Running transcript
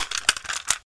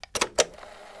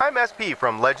I'm SP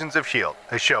from Legends of S.H.I.E.L.D.,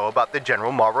 a show about the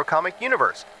general Marvel comic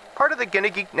universe, part of the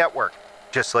Gonna Geek Network,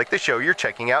 just like the show you're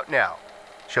checking out now.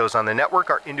 Shows on the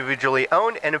network are individually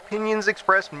owned, and opinions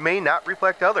expressed may not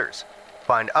reflect others.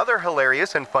 Find other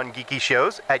hilarious and fun geeky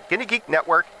shows at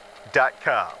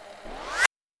GonnaGeekNetwork.com.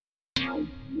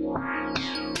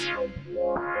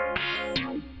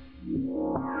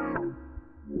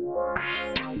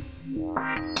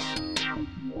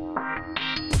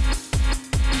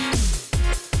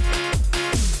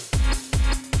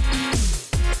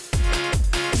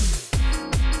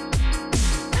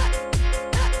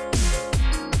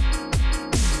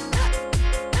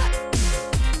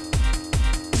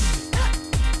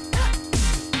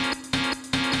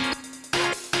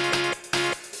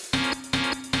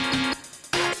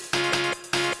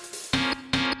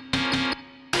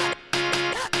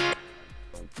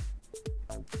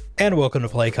 And welcome to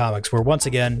Play Comics, where once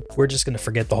again, we're just going to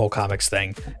forget the whole comics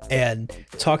thing and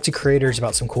talk to creators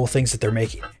about some cool things that they're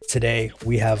making. Today,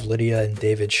 we have Lydia and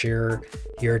David Shearer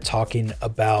here talking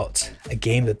about a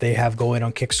game that they have going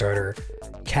on Kickstarter,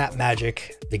 Cat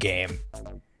Magic, the game.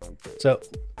 So,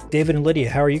 David and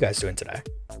Lydia, how are you guys doing today?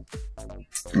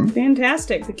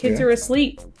 Fantastic. The kids are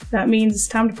asleep. That means it's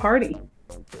time to party.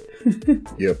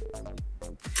 Yep.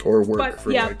 Or work.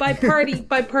 By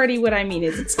party, what I mean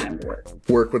is it's time to work.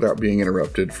 Work without being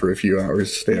interrupted for a few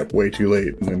hours, stay up way too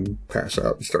late, and then pass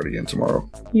out and start again tomorrow.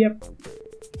 Yep.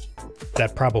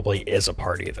 That probably is a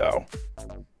party, though.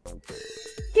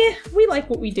 Yeah, we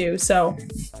like what we do, so.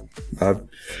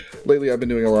 Lately I've been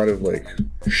doing a lot of,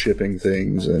 shipping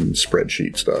things and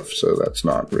spreadsheet stuff, so that's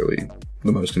not really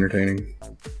the most entertaining.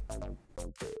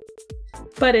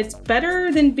 But it's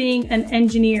better than being an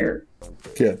engineer.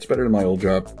 Yeah, it's better than my old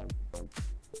job.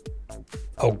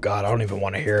 Oh god, I don't even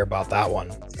want to hear about that one.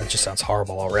 That just sounds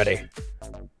horrible already.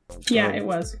 Yeah, it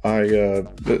was.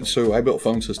 So I built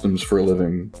phone systems for a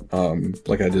living.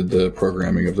 I did the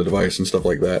programming of the device and stuff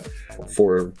like that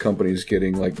for companies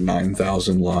getting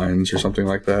 9,000 lines or something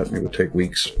like that. It would take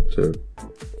weeks to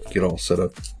get all set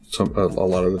up a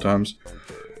lot of the times.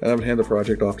 And I would hand the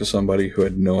project off to somebody who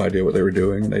had no idea what they were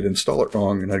doing, and they'd install it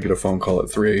wrong, and I'd get a phone call at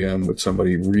 3 a.m. with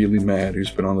somebody really mad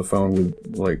who's been on the phone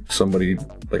with, somebody,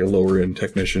 a lower-end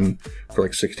technician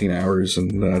for, 16 hours,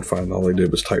 and then I'd find all they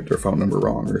did was type their phone number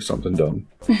wrong or something dumb.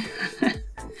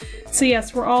 So,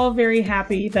 yes, we're all very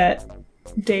happy that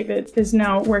David is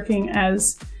now working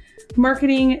as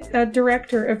marketing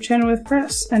director of Chenoweth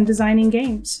Press and designing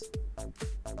games.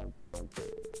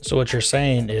 So what you're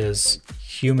saying is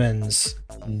humans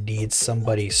need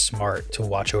somebody smart to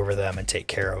watch over them and take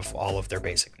care of all of their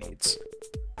basic needs.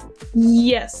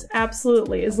 Yes,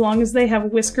 absolutely. As long as they have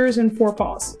whiskers and 4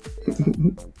 paws.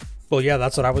 Well, yeah,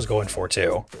 that's what I was going for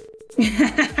too.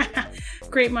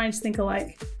 Great minds think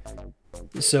alike.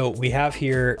 So we have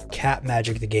here Cat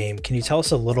Magic the game. Can you tell us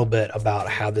a little bit about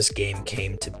how this game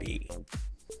came to be?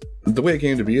 The way it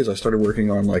came to be is I started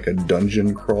working on a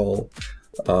dungeon crawl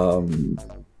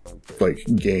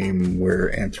game where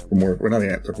not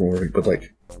anthropomorphic, but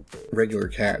regular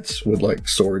cats with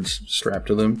swords strapped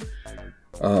to them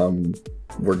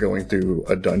were going through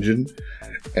a dungeon,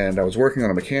 and I was working on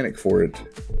a mechanic for it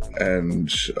and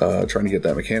trying to get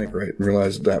that mechanic right, and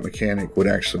realized that mechanic would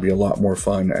actually be a lot more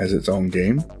fun as its own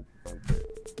game.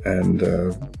 And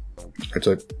I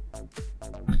took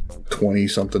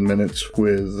 20-something minutes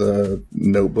with a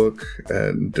notebook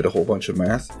and did a whole bunch of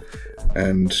math.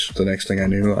 And the next thing I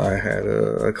knew, I had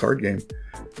a card game.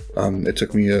 It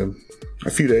took me a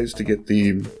few days to get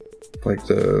the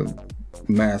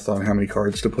math on how many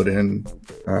cards to put in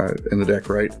the deck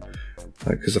right,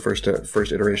 because the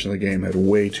first iteration of the game had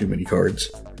way too many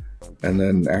cards. And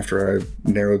then after I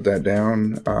narrowed that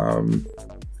down,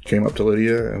 came up to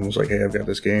Lydia and was like, "Hey, I've got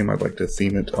this game. I'd like to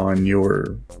theme it on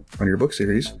your book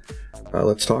series.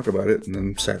 Let's talk about it." And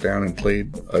then sat down and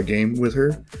played a game with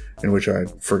her in which I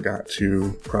forgot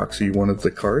to proxy one of the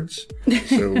cards.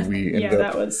 So we ended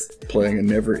up playing a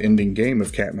never-ending game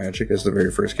of Cat Magic as the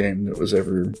very first game that was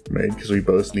ever made, because we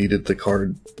both needed the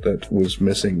card that was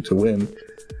missing to win.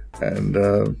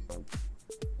 And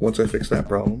once I fixed that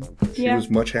problem, she was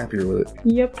much happier with it.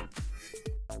 Yep.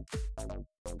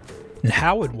 And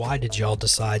how and why did y'all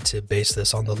decide to base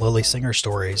this on the Lily Singer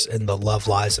stories in the Love,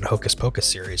 Lies, and Hocus Pocus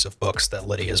series of books that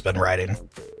Lydia's been writing?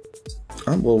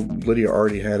 Well, Lydia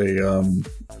already had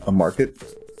a market.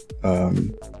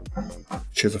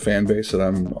 She has a fan base that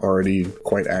I'm already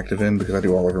quite active in because I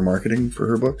do all of her marketing for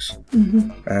her books. Mm-hmm.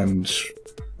 And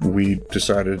we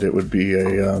decided it would be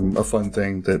a fun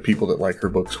thing that people that like her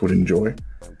books would enjoy.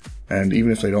 And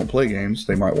even if they don't play games,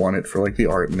 they might want it for the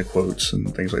art and the quotes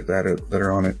and things like that that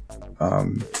are on it,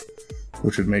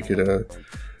 which would make it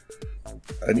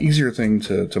an easier thing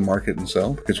to market and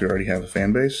sell because we already have a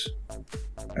fan base.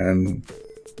 And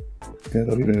yeah,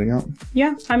 that'll be anything out.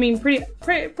 Yeah, I mean,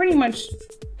 pretty much,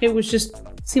 it was just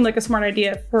seemed like a smart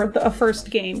idea for a first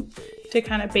game to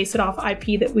kind of base it off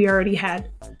IP that we already had,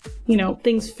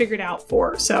 things figured out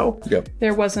for. So yep.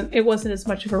 it wasn't as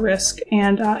much of a risk,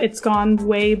 and it's gone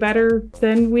way better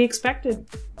than we expected.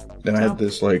 And I had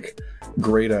this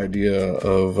great idea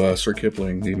of Sir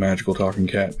Kipling, the magical talking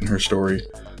cat, in her story,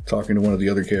 talking to one of the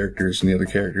other characters, and the other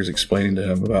characters explaining to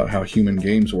him about how human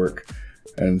games work.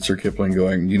 And Sir Kipling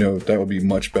going, that would be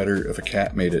much better if a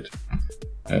cat made it.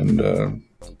 And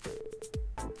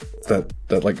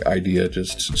that idea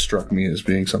just struck me as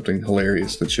being something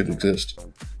hilarious that should exist.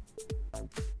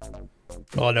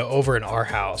 Well, no, over in our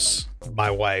house,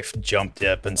 my wife jumped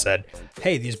up and said,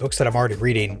 hey, these books that I'm already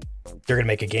reading, they're going to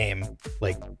make a game.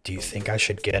 Do you think I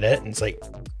should get it? And it's like,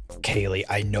 Kaylee,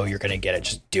 I know you're going to get it.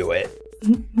 Just do it.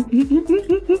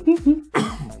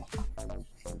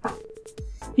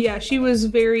 Yeah, she was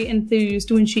very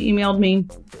enthused when she emailed me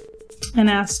and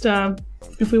asked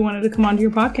if we wanted to come onto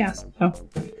your podcast. So.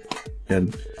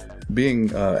 And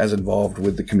being as involved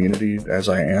with the community as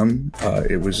I am,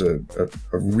 it was a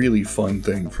really fun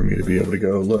thing for me to be able to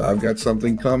go, look, I've got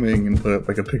something coming, and put up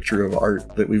a picture of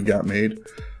art that we've got made.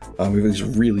 We have this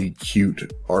really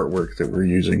cute artwork that we're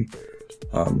using.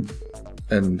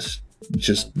 And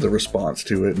just the response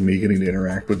to it and me getting to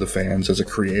interact with the fans as a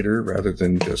creator rather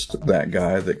than just that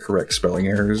guy that corrects spelling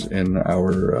errors in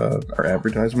our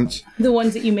advertisements. The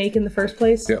ones that you make in the first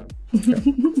place? Yep.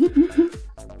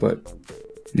 But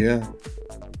yeah,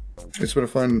 it's been a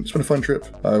fun trip.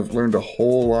 I've learned a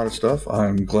whole lot of stuff.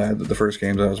 I'm glad that the first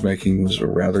game that I was making was a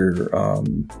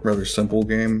rather simple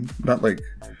game. Not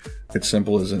it's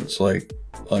simple as it's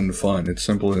unfun. It's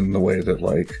simple in the way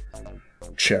that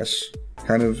chess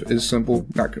kind of is simple.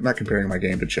 Not comparing my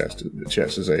game to chess.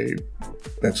 Chess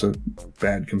that's a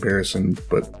bad comparison,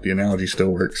 but the analogy still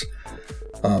works.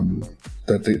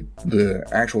 That the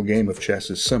actual game of chess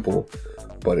is simple,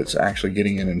 but it's actually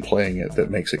getting in and playing it that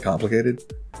makes it complicated.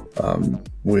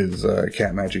 With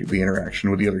cat magic, the interaction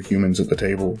with the other humans at the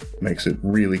table makes it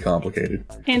really complicated.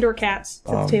 And or cats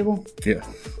at the table. Yeah.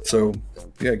 So,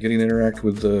 yeah, getting to interact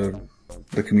with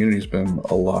the community's been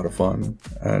a lot of fun.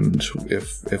 And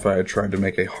if I had tried to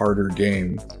make a harder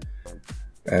game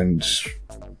and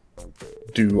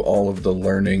do all of the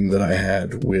learning that I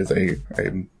had with a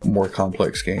more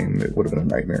complex game, it would have been a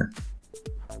nightmare.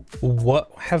 What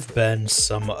have been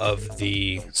some of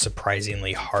the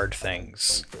surprisingly hard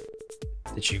things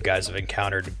that you guys have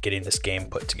encountered getting this game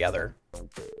put together?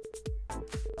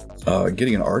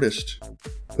 Getting an artist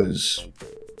was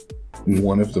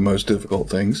one of the most difficult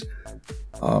things.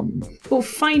 Well,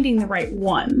 finding the right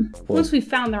one. Once we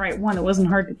found the right one, it wasn't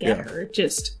hard to get her. It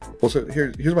just... Well, so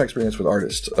here's my experience with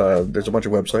artists. There's a bunch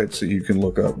of websites that you can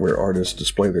look up where artists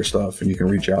display their stuff, and you can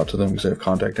reach out to them because they have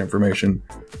contact information.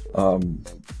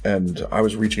 And I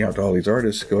was reaching out to all these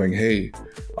artists going, hey,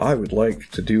 I would like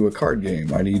to do a card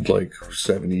game. I need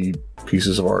 70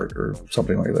 pieces of art or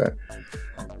something like that.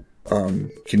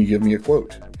 Can you give me a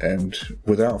quote? And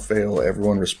without fail,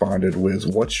 everyone responded with,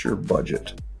 what's your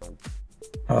budget?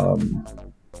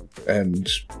 And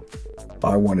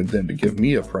I wanted them to give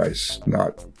me a price,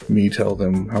 not me tell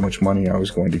them how much money I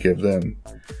was going to give them.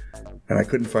 And I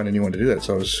couldn't find anyone to do that,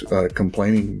 so I was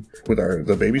complaining with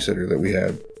the babysitter that we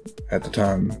had at the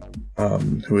time,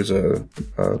 who is a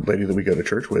lady that we go to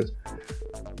church with.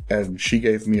 And she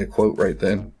gave me a quote right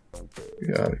then.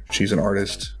 She's an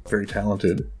artist, very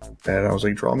talented. And I was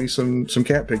like, draw me some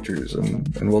cat pictures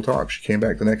and we'll talk. She came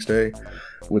back the next day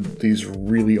with these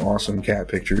really awesome cat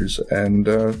pictures, and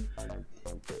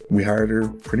we hired her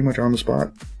pretty much on the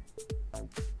spot.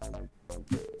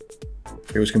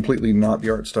 It was completely not the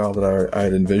art style that I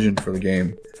had envisioned for the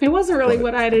game. It wasn't really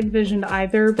what I had envisioned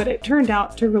either, but it turned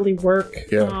out to really work.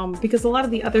 Yeah. Because a lot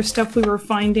of the other stuff we were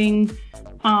finding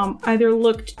either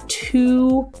looked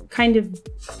too kind of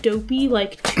dopey,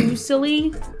 too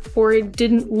silly, or it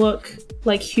didn't look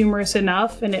humorous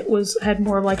enough, and it had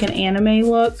more of an anime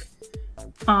look.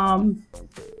 And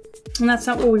that's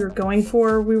not what we were going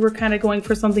for. We were kind of going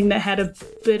for something that had a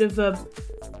bit of a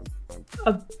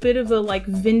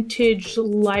vintage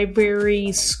library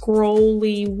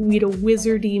scrolly,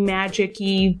 wizardy,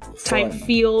 magic-y type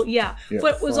feel. Yeah,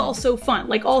 but was also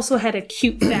fun. Also had a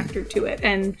cute factor to it.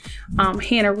 And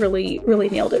Hannah really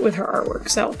nailed it with her artwork.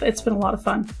 So it's been a lot of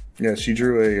fun. Yeah, she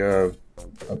drew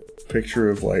a picture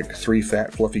of 3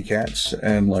 fat fluffy cats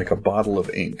and a bottle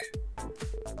of ink.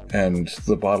 And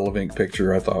the bottle of ink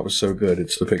picture I thought was so good.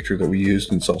 It's the picture that we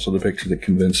used, and it's also the picture that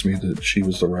convinced me that she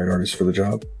was the right artist for the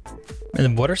job. And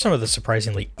then what are some of the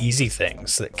surprisingly easy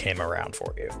things that came around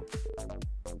for you?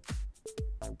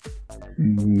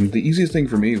 The easiest thing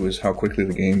for me was how quickly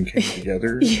the game came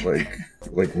together,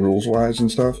 like rules wise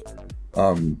and stuff.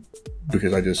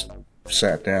 Because I just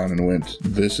sat down and went,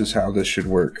 this is how this should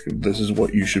work. This is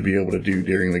what you should be able to do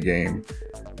during the game.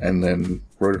 And then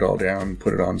wrote it all down,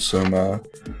 put it on some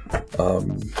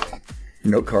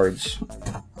note cards,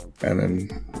 and then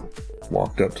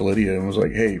walked up to Lydia and was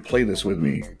like, hey, play this with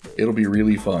me. It'll be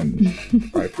really fun.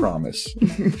 I promise.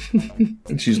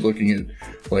 And she's looking at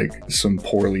like some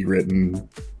poorly written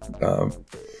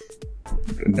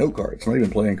note cards, not even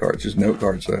playing cards, just note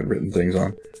cards that I had written things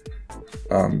on.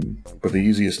 But the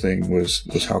easiest thing was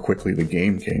how quickly the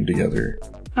game came together.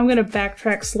 I'm going to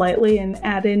backtrack slightly and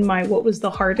add in what was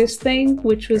the hardest thing,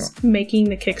 which was making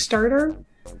the Kickstarter.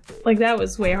 Like, that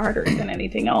was way harder than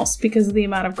anything else because of the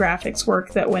amount of graphics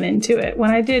work that went into it.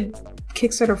 When I did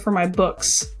Kickstarter for my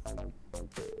books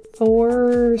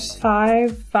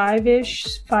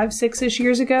 6-ish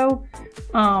years ago,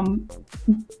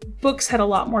 books had a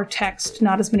lot more text,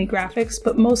 not as many graphics,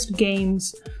 but most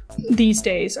games these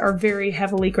days are very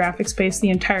heavily graphics based. The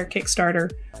entire Kickstarter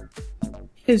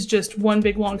is just one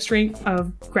big long string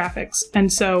of graphics.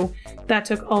 And so that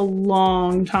took a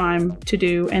long time to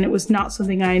do, and it was not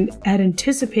something I had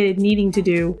anticipated needing to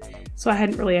do. So I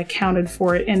hadn't really accounted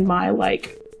for it in my,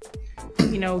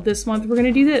 this month we're going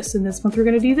to do this, and this month we're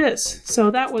going to do this.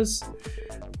 So that was,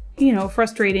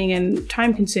 frustrating and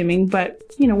time consuming. But,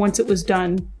 once it was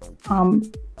done,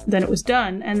 then it was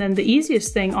done. And then the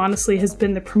easiest thing, honestly, has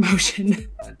been the promotion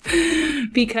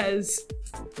because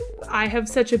I have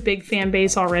such a big fan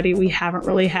base already. We haven't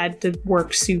really had to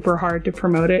work super hard to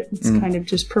promote it. It's kind of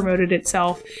just promoted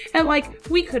itself. And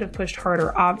we could have pushed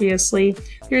harder, obviously.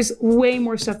 There's way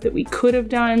more stuff that we could have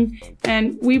done.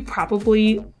 And we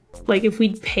probably, if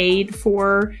we'd paid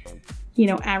for,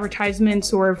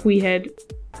 advertisements, or if we had,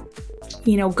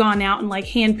 gone out and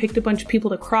handpicked a bunch of people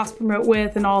to cross promote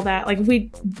with and all that. If we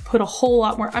put a whole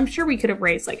lot more, I'm sure we could have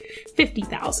raised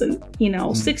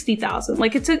 50,000, 60,000.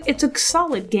 It's a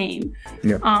solid game.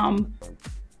 Yeah.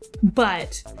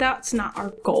 But that's not our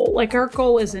goal. Our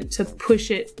goal isn't to push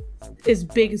it as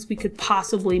big as we could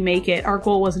possibly make it. Our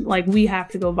goal wasn't we have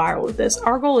to go viral with this.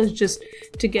 Our goal is just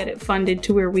to get it funded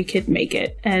to where we could make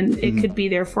it and it could be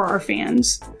there for our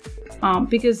fans.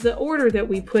 Because the order that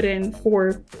we put in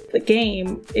for the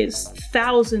game is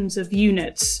thousands of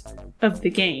units of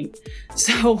the game.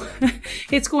 So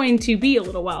it's going to be a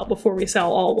little while before we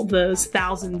sell all of those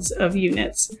thousands of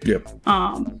units. Yep.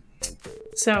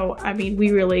 So, if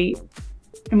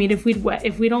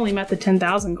we'd only met the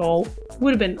 10,000 goal, it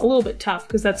would have been a little bit tough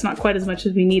because that's not quite as much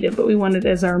as we needed, but we wanted it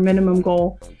as our minimum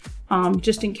goal,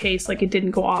 just in case it didn't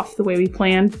go off the way we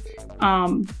planned.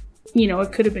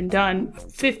 It could have been done.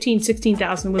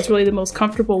 16,000 was really the most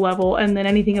comfortable level. And then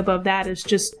anything above that is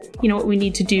just, what we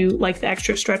need to do, the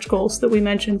extra stretch goals that we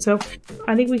mentioned. So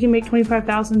I think we can make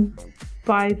 25,000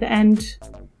 by the end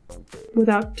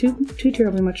without too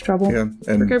terribly much trouble. Yeah.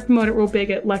 We're going to promote it real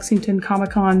big at Lexington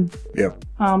Comic-Con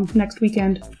next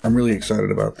weekend. I'm really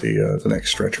excited about the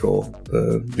next stretch goal.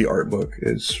 The art book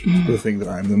is the thing that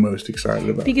I'm the most excited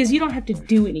about. Because you don't have to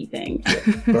do anything.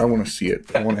 But I want to see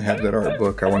it. I want to have that art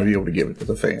book. I want to be able to give it to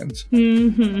the fans.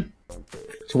 Mm-hmm.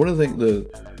 So one of the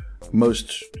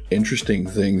most interesting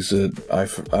things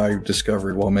that I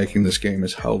discovered while making this game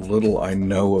is how little I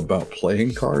know about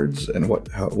playing cards and what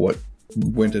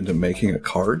went into making a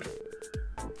card.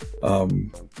 I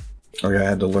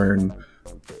had to learn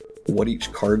what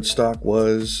each card stock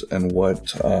was and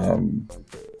what how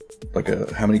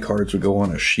many cards would go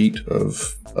on a sheet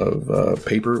of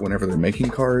paper whenever they're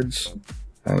making cards.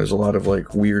 And there's a lot of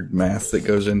weird math that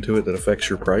goes into it that affects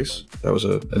your price. That was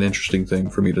an interesting thing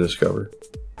for me to discover.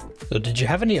 So did you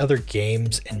have any other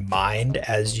games in mind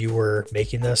as you were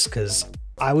making this? Because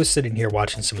I was sitting here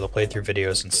watching some of the playthrough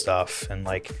videos and stuff, and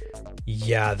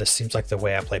this seems like the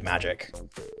way I play Magic.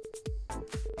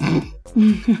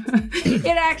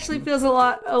 It actually feels a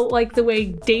lot like the way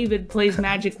David plays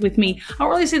Magic with me. I don't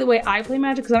really say the way I play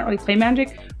Magic because I don't really play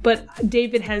Magic, but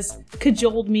David has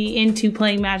cajoled me into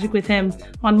playing Magic with him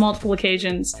on multiple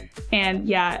occasions. And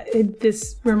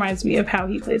this reminds me of how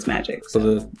he plays Magic.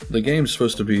 So the game's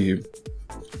supposed to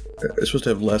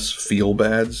have less feel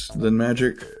bads than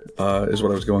Magic, is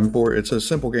what I was going for. It's a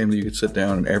simple game that you could sit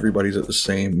down and everybody's at the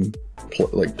same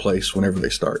place whenever they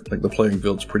start. The playing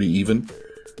field's pretty even.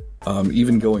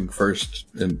 Even going first,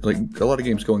 and a lot of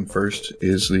games, going first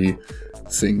is the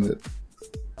thing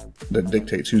that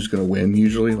dictates who's going to win.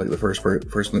 Usually, the first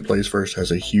person that plays first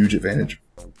has a huge advantage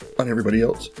on everybody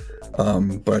else.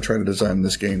 But I tried to design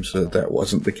this game so that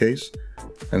wasn't the case.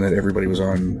 and that everybody was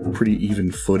on pretty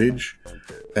even footage.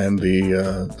 And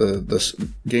the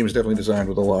game is definitely designed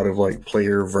with a lot of like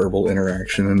player verbal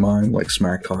interaction in mind, like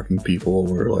smack talking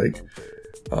people or like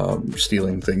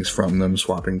stealing things from them,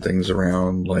 swapping things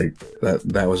around. Like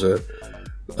that was a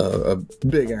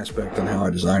big aspect in how I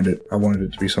designed it. I wanted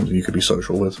it to be something you could be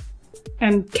social with.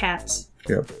 And cats.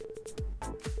 Yep.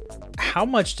 How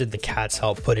much did the cats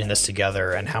help putting this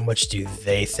together, and how much do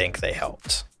they think they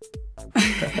helped?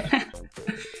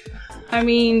 I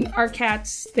mean, our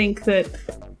cats think that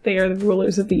they are the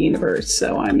rulers of the universe.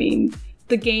 So, I mean,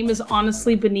 the game is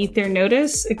honestly beneath their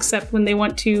notice, except when they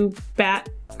want to bat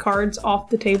cards off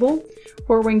the table,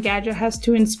 or when Gadget has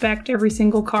to inspect every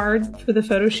single card for the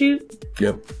photo shoot.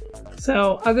 Yep.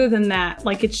 So, other than that,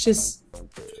 like, it's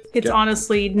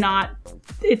honestly not,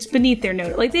 it's beneath their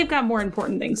notice. Like, they've got more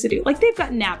important things to do. Like, they've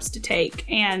got naps to take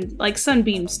and, like,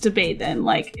 sunbeams to bathe in.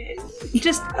 Like,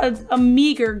 just a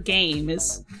meager game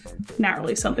is not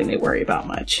really something they worry about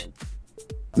much.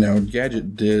 Now,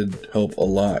 Gadget did help a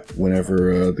lot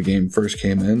whenever the game first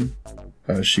came in.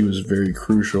 She was very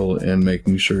crucial in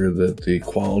making sure that the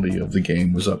quality of the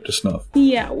game was up to snuff.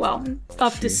 Yeah, well,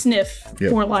 up to sniff,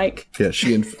 Yep. more like. Yeah,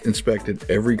 she inspected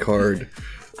every card,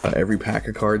 every pack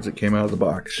of cards that came out of the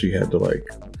box. She had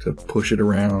to push it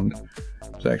around.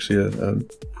 It's actually a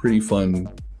pretty fun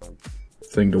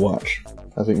thing to watch.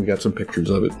 I think we got some pictures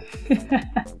of it.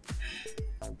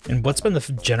 And what's been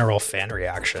the general fan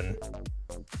reaction?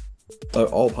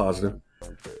 All positive.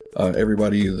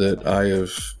 Everybody that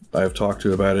I have talked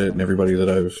to about it, and everybody that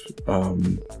I've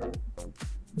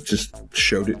just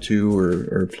showed it to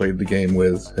or played the game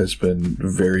with has been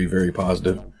very, very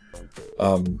positive.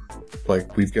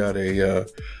 Like, we've got a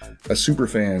super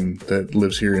fan that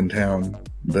lives here in town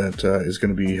that is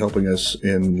going to be helping us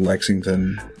in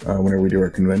Lexington whenever we do our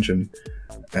convention,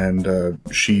 and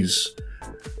she's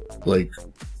like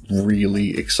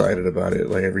really excited about it.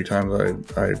 Like, every time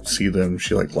that I see them,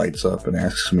 she like lights up and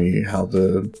asks me how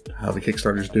the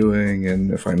Kickstarter's doing,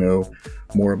 and if I know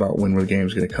more about when the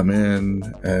game's going to come in,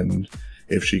 and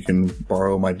if she can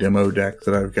borrow my demo deck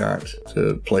that I've got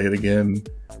to play it again.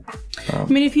 I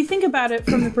mean, if you think about it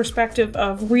from the perspective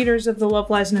of readers of the Love,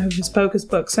 Lies, and Hocus Pocus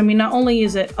books, I mean, not only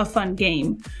is it a fun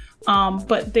game,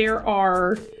 but there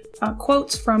are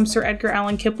quotes from Sir Edgar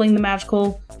Allan Kipling, the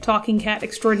magical talking cat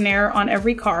extraordinaire, on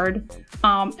every card.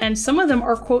 And some of them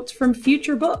are quotes from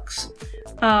future books.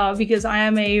 Because I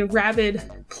am a rabid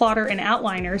plotter and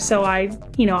outliner, so I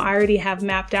already have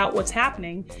mapped out what's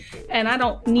happening. And I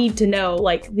don't need to know,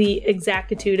 like, the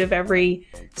exactitude of every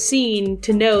scene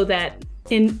to know that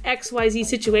in XYZ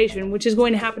situation, which is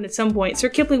going to happen at some point, Sir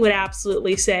Kipling would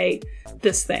absolutely say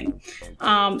this thing.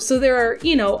 So there are,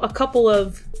 a couple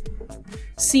of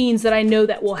scenes that I know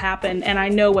that will happen, and I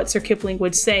know what Sir Kipling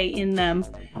would say in them,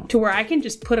 to where I can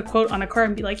just put a quote on a card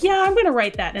and be like, yeah, I'm going to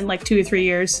write that in like 2 or 3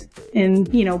 years in,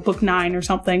 book 9 or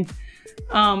something.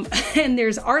 And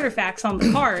there's artifacts on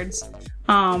the cards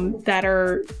that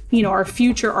are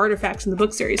future artifacts in the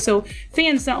book series. So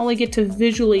fans not only get to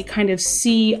visually kind of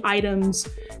see items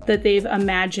that they've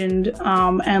imagined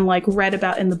and like read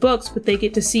about in the books, but they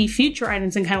get to see future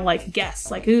items and kind of like guess,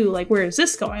 like, ooh, like, where is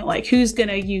this going? Like, who's going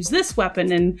to use this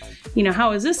weapon? And,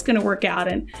 how is this going to work out?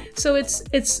 And so it's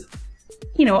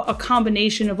a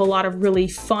combination of a lot of really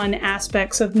fun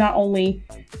aspects of not only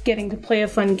getting to play a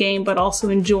fun game, but also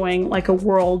enjoying like a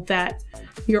world that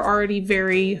you're already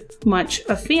very much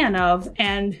a fan of,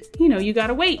 and you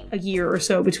gotta wait a year or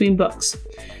so between books.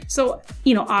 So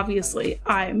obviously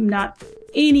I'm not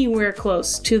anywhere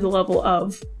close to the level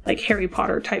of like Harry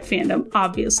Potter type fandom.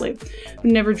 Obviously, I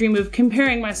would never dream of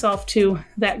comparing myself to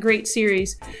that great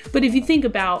series. But if you think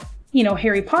about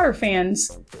Harry Potter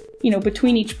fans,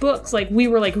 between each books, like, we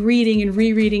were like reading and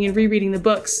rereading the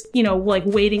books, like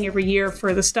waiting every year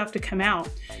for the stuff to come out.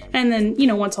 And then,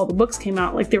 once all the books came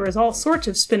out, like, there was all sorts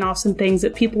of spin-offs and things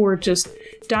that people were just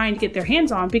dying to get their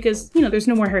hands on because, there's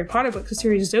no more Harry Potter books, the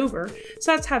series is over.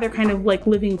 So that's how they're kind of like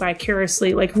living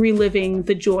vicariously, like reliving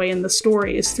the joy and the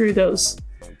story is through those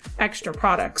extra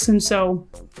products. And so,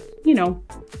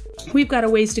 we've got a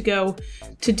ways to go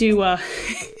to do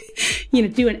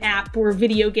do an app or a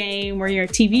video game or a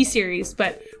TV series,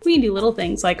 but we can do little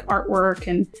things like artwork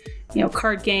and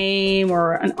card game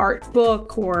or an art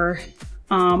book or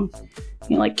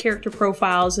like character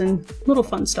profiles and little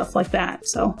fun stuff like that.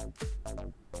 So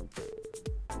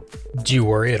do you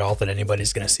worry at all that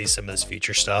anybody's going to see some of this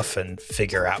future stuff and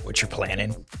figure out what you're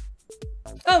planning?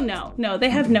 Oh, no, they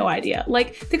have no idea.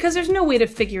 Like, because there's no way to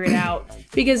figure it out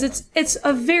because it's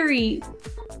very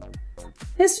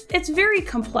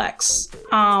complex.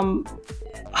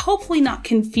 hopefully not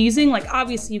confusing. Like,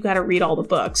 obviously you got to read all the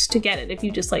books to get it. If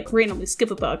you just like randomly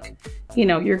skip a book,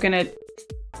 you're gonna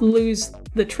lose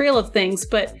the trail of things.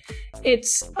 But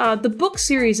it's the book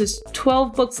series is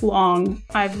 12 books long.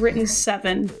 I've written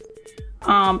 7,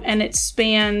 and it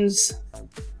spans,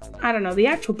 I don't know, the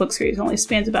actual book series only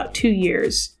spans about 2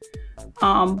 years.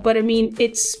 But I mean,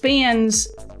 it spans,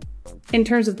 in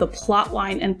terms of the plot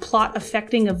line and plot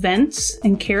affecting events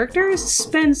and characters, it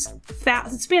spans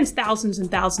thousands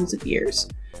and thousands of years,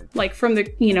 like from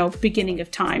the beginning of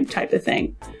time type of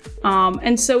thing.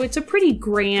 And so it's a pretty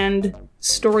grand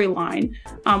storyline.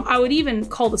 I would even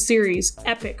call the series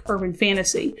epic urban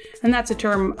fantasy, and that's a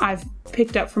term I've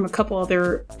picked up from a couple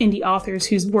other indie authors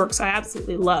whose works I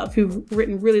absolutely love, who've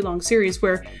written really long series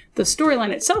where the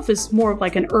storyline itself is more of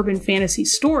like an urban fantasy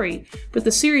story, but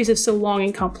the series is so long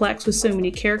and complex with so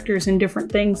many characters and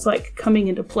different things like coming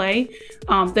into play,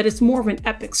 that it's more of an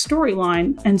epic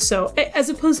storyline. And so, as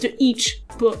opposed to each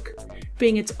book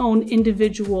being its own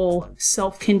individual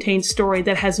self-contained story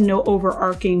that has no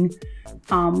overarching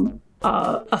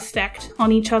effect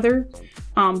on each other,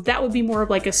 that would be more of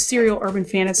like a serial urban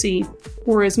fantasy,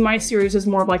 whereas my series is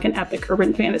more of like an epic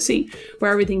urban fantasy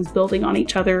where everything's building on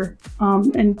each other,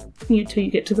 and until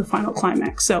you get to the final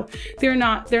climax. So they're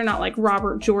not like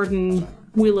Robert Jordan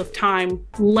Wheel of Time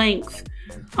length,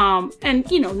 and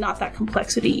not that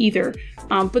complexity either,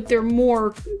 but they're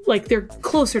more like, they're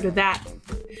closer to that.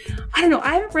 I don't know,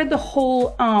 I haven't read the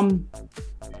whole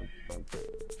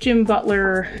Jim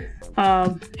Butler,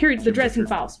 the Dresden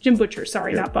Files. Jim Butcher,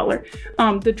 sorry, not Butler.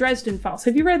 The Dresden Files.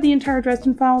 Have you read the entire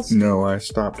Dresden Files? No, I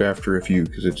stopped after a few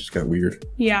because it just got weird.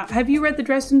 Yeah. Have you read the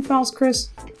Dresden Files, Chris?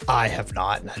 I have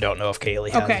not, and I don't know if Kaylee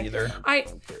has either.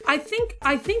 I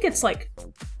think it's like,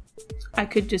 I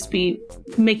could just be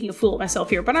making a fool of myself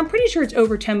here, but I'm pretty sure it's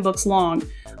over 10 books long.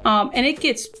 And it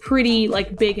gets pretty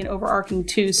like big and overarching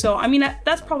too. So, I mean,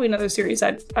 that's probably another series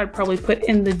I'd probably put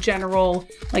in the general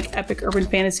like epic urban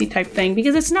fantasy type thing,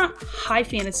 because it's not high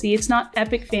fantasy. It's not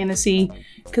epic fantasy,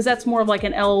 because that's more of like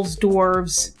an elves,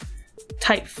 dwarves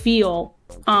type feel.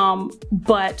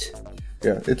 But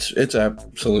yeah, it's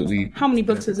absolutely. How many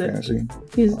books is it? Fantasy.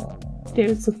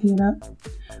 David's looking it up.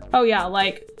 Oh yeah,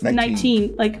 like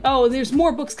 19. Like, oh, there's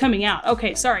more books coming out.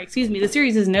 Okay, sorry, excuse me. The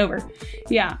series isn't over.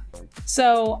 Yeah.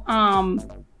 So,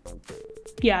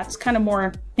 yeah, it's kind of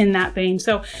more in that vein.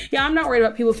 So, yeah, I'm not worried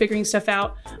about people figuring stuff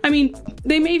out. I mean,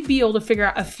 they may be able to figure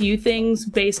out a few things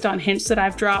based on hints that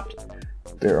I've dropped.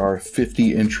 There are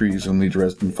 50 entries in the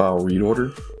Dresden File read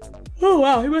order. Oh,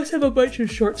 wow. He must have a bunch of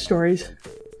short stories.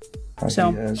 He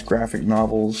has graphic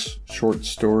novels, short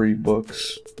story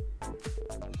books.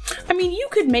 I mean, you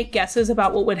could make guesses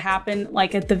about what would happen,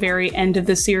 like, at the very end of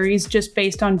the series, just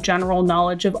based on general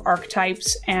knowledge of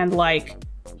archetypes and, like,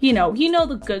 you know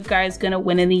the good guy's gonna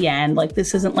win in the end. Like,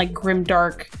 this isn't like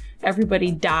grimdark,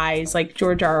 everybody dies, like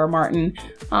George R.R. Martin.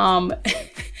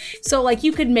 So, like,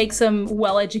 you could make some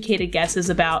well-educated guesses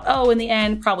about, oh, in the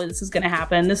end, probably this is gonna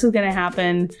happen,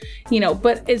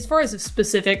 but as far as the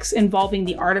specifics involving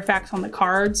the artifacts on the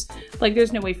cards, like,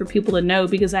 there's no way for people to know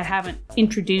because I haven't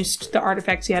introduced the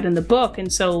artifacts yet in the book,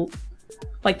 and so,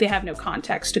 like, they have no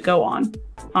context to go on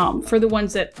for the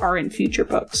ones that are in future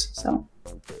books, so.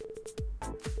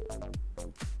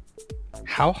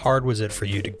 How hard was it for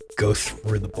you to go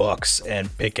through the books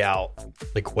and pick out,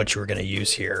 like, what you were going to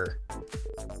use here?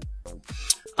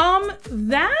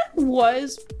 That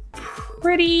was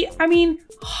pretty,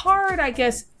 hard, I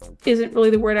guess, isn't really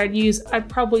the word I'd use. I'd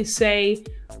probably say,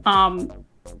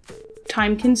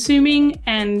 time consuming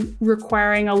and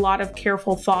requiring a lot of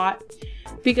careful thought,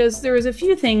 because there was a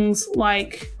few things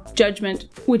like Judgment,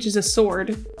 which is a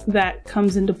sword that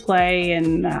comes into play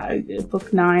in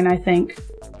book 9, I think,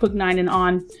 book 9 and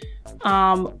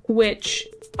on, which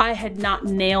I had not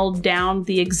nailed down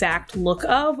the exact look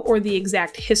of or the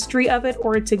exact history of it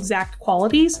or its exact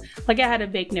qualities. Like, I had a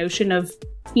vague notion of,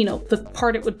 the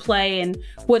part it would play and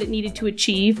what it needed to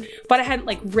achieve, but I hadn't,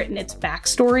 like, written its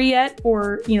backstory yet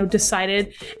or,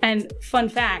 decided. And fun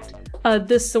fact,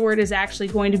 this sword is actually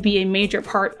going to be a major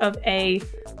part of a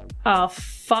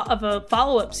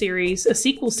follow-up series, a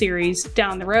sequel series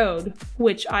down the road,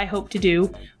 which I hope to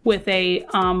do with a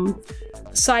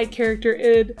side character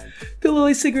in the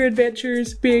Lily Singer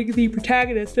Adventures being the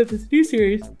protagonist of this new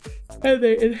series, and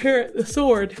they inherit the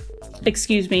sword.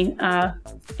 Excuse me,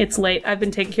 it's late. I've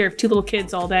been taking care of 2 little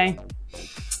kids all day.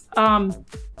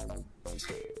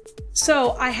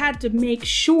 So I had to make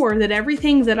sure that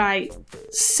everything that I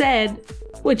said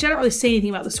which I don't really say anything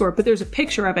about the sword, but there's a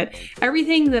picture of it.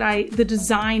 Everything the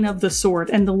design of the sword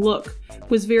and the look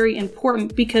was very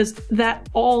important because that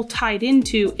all tied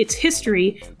into its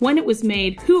history, when it was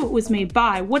made, who it was made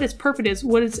by, what its purpose is,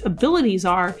 what its abilities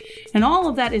are, and all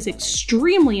of that is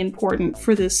extremely important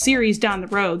for this series down the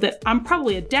road that I'm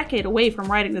probably a decade away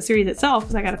from writing the series itself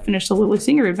because I got to finish the Lily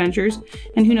Singer adventures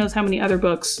and who knows how many other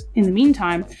books in the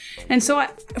meantime. And so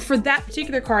for that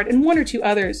particular card and one or two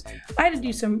others, I had to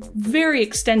do some very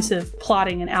extensive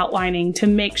plotting and outlining to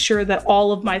make sure that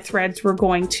all of my threads were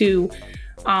going to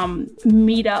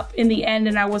meet up in the end,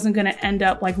 and I wasn't going to end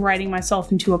up like writing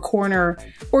myself into a corner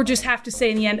or just have to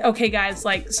say in the end, okay guys,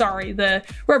 like sorry, the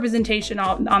representation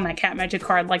on that cat magic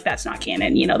card, like that's not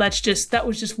canon, you know, that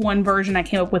was just one version I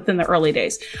came up with in the early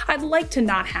days. I'd like to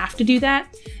not have to do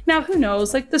that. Now who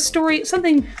knows, like the story,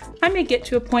 something I may get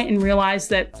to a point and realize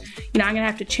that, you know, I'm gonna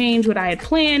have to change what I had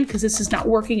planned because this is not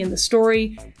working in the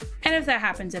story. And if that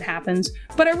happens, it happens.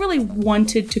 But I really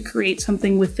wanted to create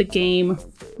something with the game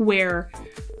where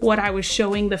what I was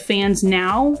showing the fans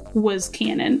now was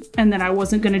canon, and that I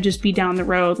wasn't going to just be down the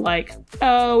road like,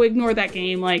 oh, ignore that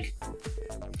game. Like,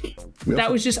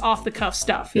 that was just off the cuff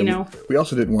stuff, you know? We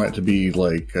also didn't want it to be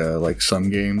like some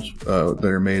games that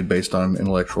are made based on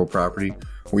intellectual property,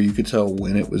 where you could tell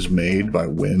when it was made by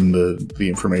when the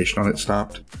information on it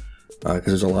stopped. Because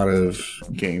there's a lot of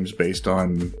games based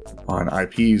on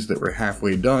IPs that were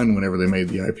halfway done whenever they made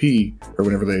the IP, or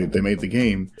whenever they made the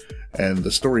game, and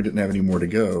the story didn't have any more to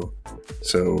go.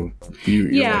 So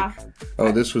you're like,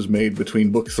 oh, this was made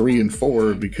between book 3 and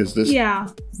 4 because this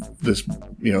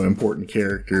important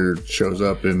character shows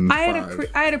up in 5.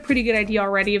 I had a pretty good idea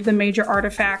already of the major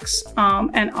artifacts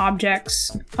and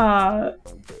objects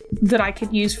that I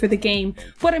could use for the game.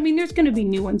 But I mean, there's going to be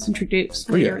new ones introduced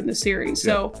later in the series.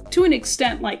 So to an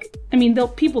extent, like, I mean,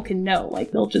 people can know,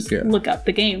 like they'll just look up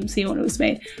the game, see when it was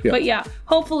made. Yeah. But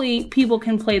hopefully people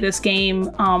can play this game.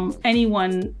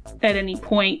 Anyone at any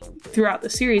point throughout the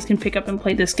series can pick up and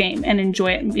play this game and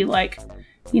enjoy it and be like,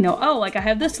 you know, oh, like I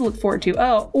have this to look forward to.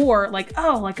 Oh, or like,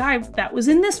 oh, like that was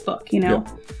in this book, you know?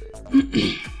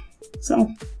 Yeah.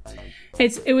 So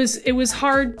it was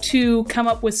hard to come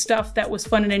up with stuff that was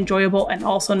fun and enjoyable and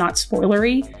also not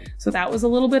spoilery. So that was a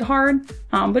little bit hard,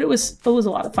 but it was a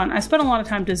lot of fun. I spent a lot of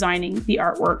time designing the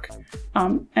artwork.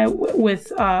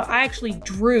 I actually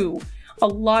drew a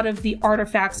lot of the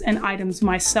artifacts and items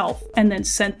myself, and then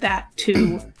sent that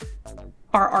to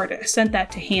our artist, sent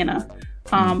that to Hannah,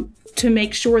 to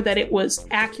make sure that it was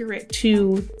accurate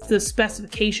to the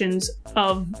specifications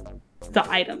of the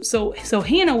item. So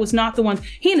Hannah was not the one.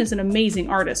 Hannah's an amazing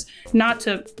artist. Not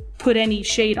to put any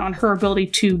shade on her ability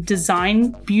to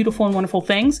design beautiful and wonderful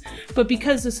things, but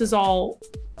because this is all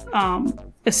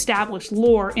established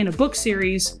lore in a book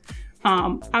series,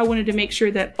 I wanted to make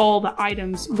sure that all the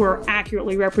items were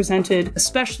accurately represented,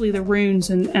 especially the runes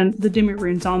and the demi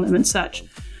runes on them and such.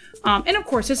 And of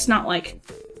course, it's not like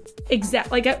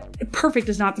perfect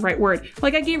is not the right word.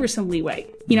 Like, I gave her some leeway.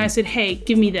 You know, I said, hey,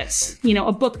 give me this, you know,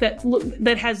 a book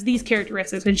that has these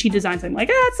characteristics, and she designed something like,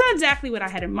 it's not exactly what I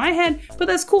had in my head, but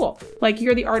that's cool. Like,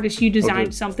 you're the artist, you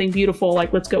designed something beautiful,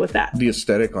 like, let's go with that. The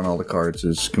aesthetic on all the cards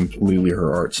is completely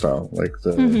her art style. Like,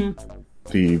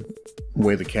 the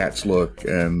way the cats look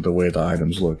and the way the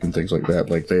items look and things like that,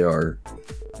 like, they're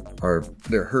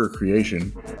her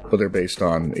creation, but they're based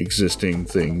on existing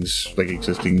things, like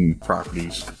existing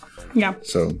properties. Yeah.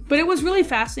 So, but it was really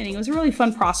fascinating. It was a really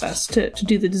fun process to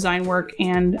do the design work,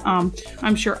 and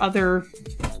I'm sure other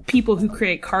people who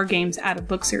create card games out of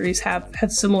book series have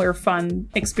had similar fun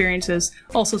experiences.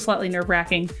 Also slightly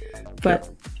nerve-wracking, but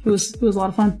it was a lot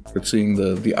of fun. But seeing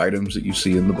the items that you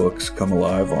see in the books come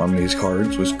alive on these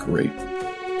cards was great.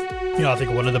 You know, I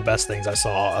think one of the best things I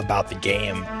saw about the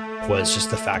game was just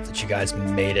the fact that you guys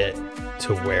made it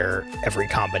to where every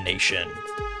combination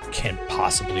can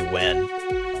possibly win.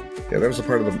 Yeah, that was the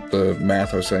part of the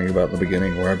math I was saying about in the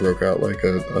beginning, where I broke out like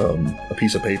a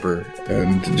piece of paper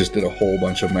and just did a whole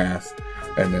bunch of math,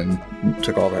 and then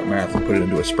took all that math and put it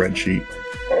into a spreadsheet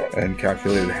and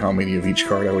calculated how many of each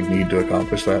card I would need to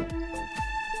accomplish that.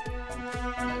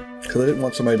 Because I didn't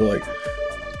want somebody to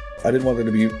I didn't want there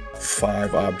to be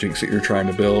 5 objects that you're trying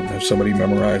to build and have somebody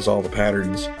memorize all the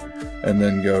patterns and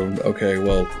then go, okay,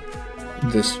 well,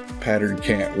 this pattern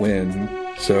can't win,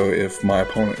 so if my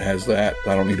opponent has that,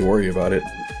 I don't need to worry about it.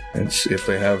 And if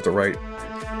they have the right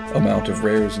amount of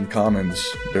rares and commons,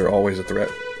 they're always a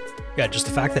threat. Yeah, just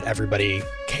the fact that everybody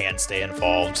can stay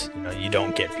involved. You know, you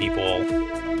don't get people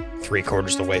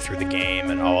 3/4 the way through the game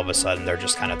and all of a sudden they're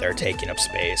just kind of there taking up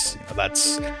space. You know,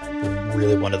 that's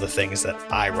really one of the things that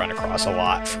I run across a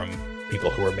lot from people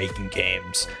who are making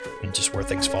games and just where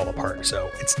things fall apart.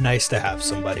 So it's nice to have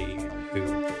somebody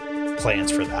who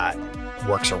plans for that,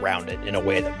 works around it in a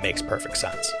way that makes perfect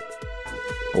sense.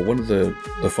 Well, one of the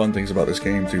fun things about this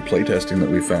game through playtesting that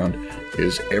we found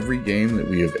is every game that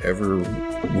we have ever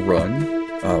run,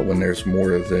 when there's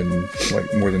more than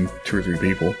 2 or 3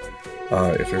 people,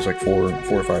 if there's like four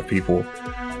or 5 people,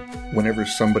 whenever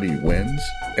somebody wins,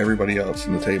 everybody else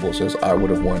in the table says, I would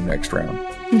have won next round.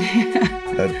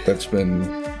 That's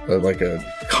been like a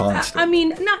constant. I mean,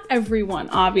 not everyone,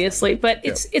 obviously, but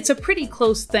it's a pretty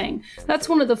close thing. That's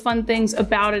one of the fun things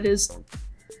about it is,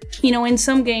 in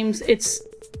some games,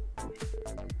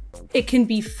 it can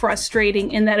be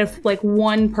frustrating in that if like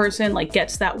one person like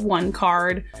gets that one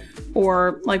card,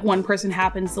 or like one person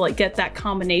happens to like get that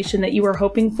combination that you were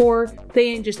hoping for,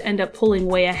 they just end up pulling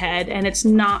way ahead, and it's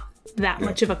not that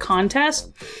much of a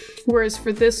contest. Whereas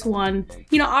for this one,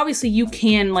 obviously you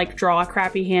can like draw a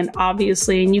crappy hand,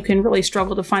 obviously, and you can really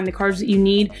struggle to find the cards that you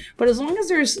need. But as long as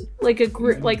there's like a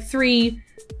group, like 3,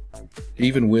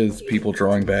 even with people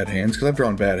drawing bad hands, because I've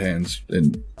drawn bad hands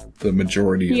in the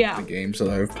majority of the games that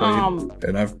I've played,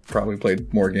 and I've probably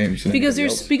played more games than because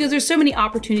else. there's so many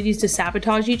opportunities to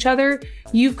sabotage each other.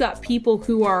 You've got people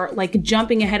who are like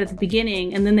jumping ahead at the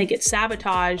beginning, and then they get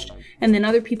sabotaged, and then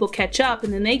other people catch up,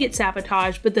 and then they get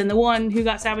sabotaged, but then the one who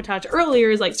got sabotaged earlier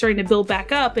is like starting to build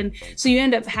back up, and so you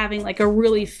end up having like a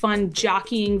really fun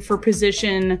jockeying for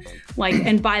position, like,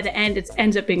 and by the end it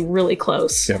ends up being really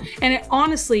close. And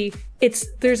honestly,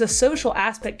 there's a social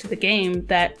aspect to the game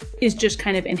that is just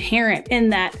kind of inherent in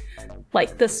that,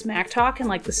 like the smack talk and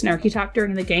like the snarky talk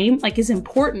during the game like is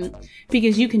important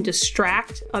because you can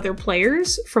distract other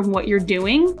players from what you're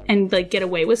doing and like get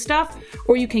away with stuff,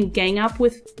 or you can gang up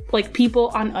with like people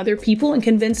on other people and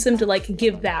convince them to like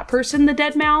give that person the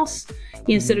dead mouse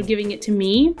instead of giving it to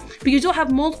me, because you'll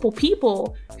have multiple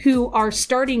people who are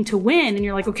starting to win and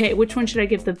you're like, okay, which one should I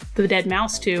give the dead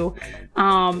mouse to?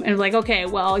 And it's like, okay,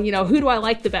 well, who do I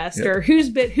like the best, or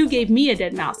who gave me a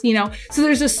dead mouse, so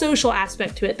there's a social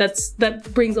aspect to it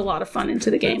that brings a lot of fun into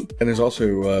the game. And there's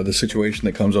also the situation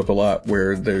that comes up a lot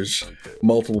where there's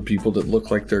multiple people that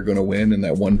look like they're going to win, and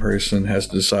that one person has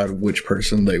to decide which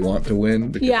person they want to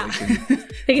win.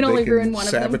 They can only ruin one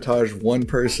of them. Sabotage one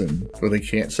person, but they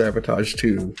can't sabotage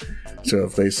 2. So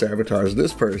if they sabotage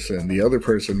this person, the other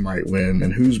person might win,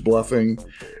 and who's bluffing?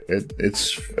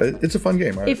 It's a fun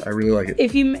game. I really like it.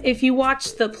 If you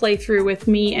watch the playthrough with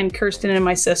me and Kirsten and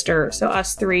my sister, so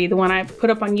us 3, the one I put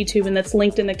up on YouTube and that's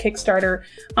linked in the Kickstarter,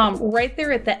 right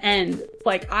there at the end,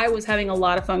 like I was having a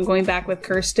lot of fun going back and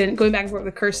forth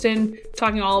with Kirsten,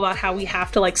 talking all about how we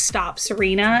have to like stop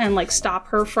Serena and like stop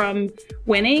her from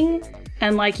winning.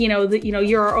 And like,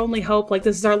 you're our only hope. Like,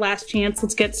 this is our last chance.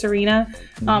 Let's get Serena.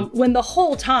 When the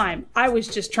whole time I was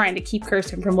just trying to keep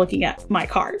Kirsten from looking at my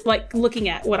card, like looking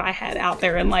at what I had out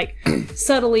there and like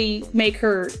subtly make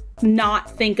her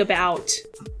not think about,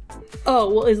 oh,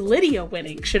 well, is Lydia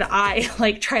winning? Should I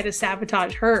like try to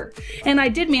sabotage her? And I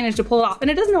did manage to pull it off. And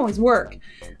it doesn't always work,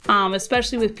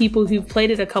 especially with people who've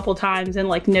played it a couple times and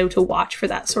like know to watch for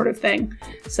that sort of thing.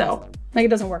 So like it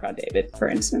doesn't work on David, for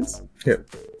instance. Yep.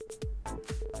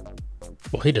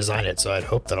 Well, he designed it, so I'd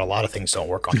hope that a lot of things don't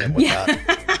work on him with that.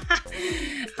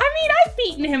 I mean, I've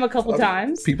beaten him a couple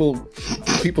times. People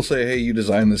say, hey, you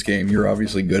designed this game. You're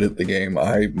obviously good at the game.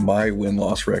 My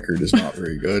win-loss record is not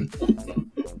very good.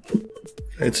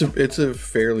 It's a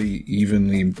fairly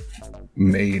evenly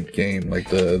made game.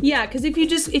 Because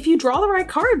if you draw the right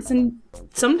cards, and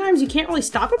sometimes you can't really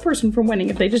stop a person from winning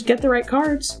if they just get the right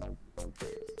cards.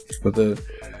 But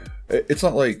it's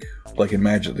not like in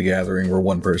Magic the Gathering where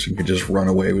one person could just run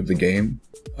away with the game.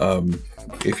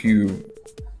 If you,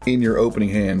 in your opening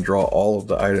hand, draw all of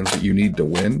the items that you need to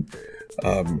win,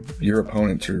 your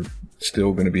opponents are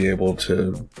still going to be able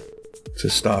to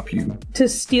stop you. To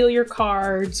steal your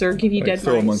cards or give you dead mice.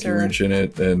 Throw a monkey wrench in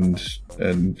it and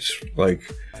like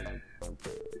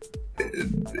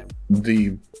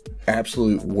the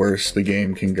absolute worst the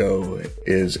game can go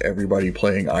is everybody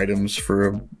playing items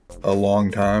for a long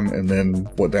time, and then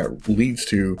what that leads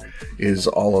to is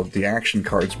all of the action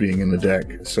cards being in the deck.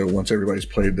 So once everybody's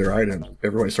played their items,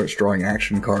 everybody starts drawing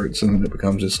action cards, and then it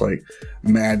becomes this like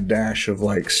mad dash of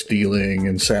like stealing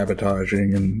and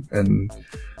sabotaging and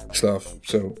stuff.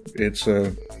 So it's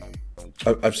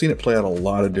I've seen it play out a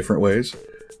lot of different ways,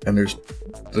 and there's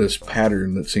this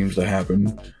pattern that seems to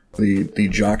happen. The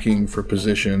jockeying for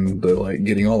position, the like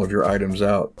getting all of your items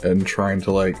out and trying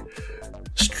to like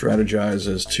strategize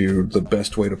as to the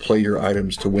best way to play your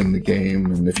items to win the game,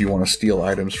 and if you want to steal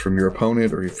items from your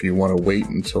opponent, or if you want to wait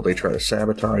until they try to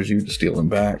sabotage you to steal them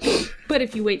back. But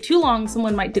if you wait too long,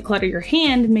 someone might declutter your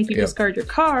hand and make you discard your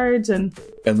cards. And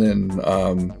then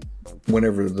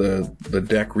whenever the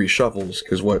deck reshuffles,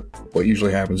 because what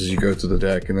usually happens is you go through the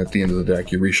deck, and at the end of the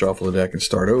deck you reshuffle the deck and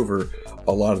start over.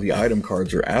 A lot of the item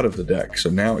cards are out of the deck, so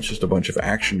now it's just a bunch of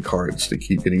action cards that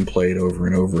keep getting played over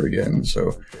and over again,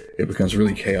 so it becomes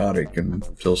really chaotic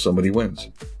until somebody wins.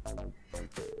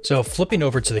 So flipping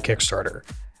over to the Kickstarter,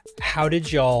 how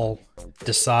did y'all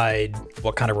decide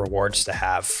what kind of rewards to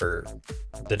have for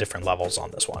the different levels on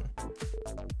this one?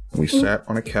 We sat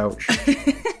on a couch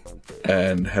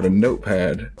and had a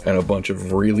notepad and a bunch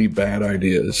of really bad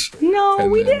ideas. No,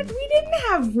 And we then didn't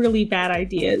have really bad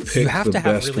ideas. You have the to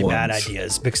have best really bad ones.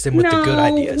 ideas, mix them with the good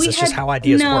ideas. That's just how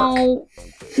ideas work.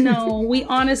 No, we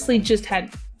honestly just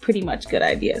had pretty much good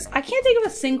ideas. I can't think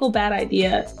of a single bad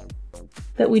idea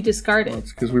that we discarded.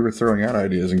 It's because we were throwing out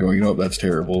ideas and going, that's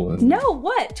terrible. And No,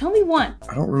 what? Tell me one.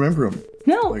 I don't remember them.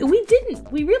 No, we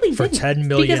didn't. We really For didn't. $10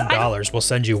 million, Because we'll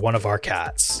send you one of our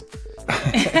cats.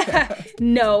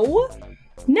 No.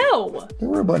 There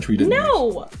were a bunch we didn't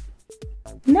use.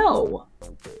 No.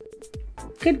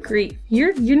 Good grief.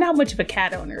 You're not much of a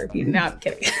cat owner if you not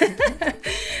kidding.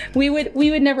 we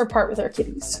would never part with our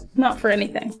kitties. Not for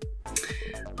anything.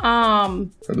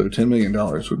 Although $10 million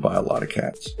would buy a lot of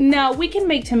cats. No, we can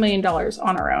make $10 million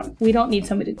on our own. We don't need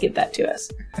somebody to give that to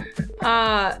us.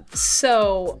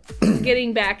 So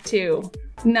getting back to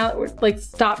now that we're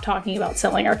stop talking about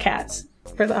selling our cats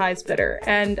for the highest bidder,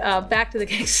 and back to the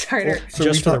Kickstarter. So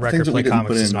Just we for the thought record, things that we Play didn't Comics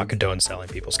put does in- not condone selling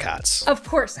people's cats. Of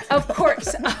course. All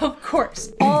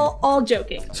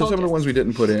joking. So some of the ones we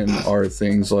didn't put in are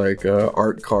things like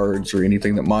art cards or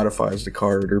anything that modifies the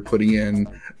card, or putting in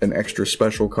an extra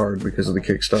special card because of the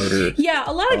Kickstarter. Yeah,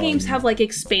 a lot of games have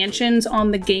expansions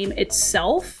on the game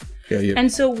itself. Yeah.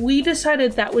 And so we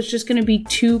decided that was just going to be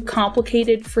too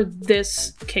complicated for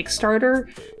this Kickstarter,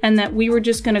 and that we were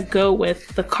just going to go with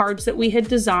the cards that we had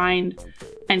designed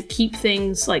and keep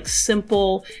things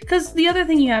simple. Because the other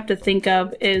thing you have to think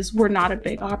of is we're not a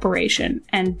big operation,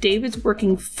 and David's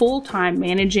working full-time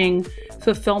managing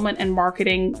fulfillment and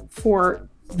marketing for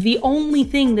the only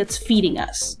thing that's feeding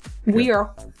us. We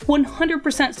are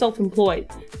 100% self-employed,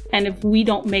 and if we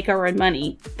don't make our own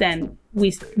money, then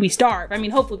we starve. I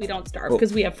mean, hopefully we don't starve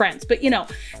because we have friends, but we're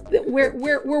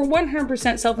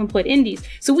 100% self-employed indies.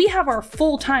 So we have our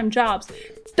full-time jobs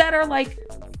that are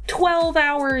 12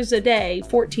 hours a day,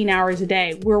 14 hours a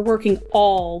day. We're working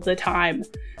all the time.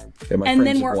 Yeah, my And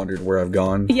friends then have wondered where I've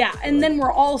gone. Yeah, and then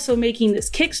we're also making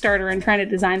this Kickstarter and trying to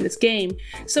design this game.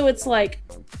 So it's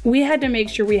we had to make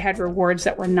sure we had rewards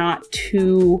that were not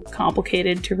too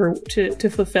complicated to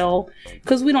fulfill,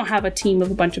 because we don't have a team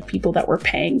of a bunch of people that we're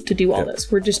paying to do all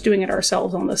this. We're just doing it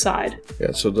ourselves on the side.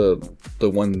 Yeah. So the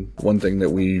one thing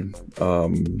that we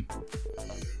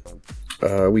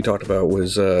talked about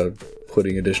was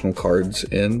putting additional cards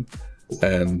in.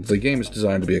 And the game is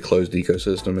designed to be a closed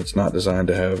ecosystem. It's not designed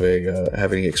to have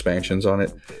have any expansions on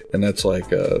it, and that's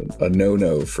a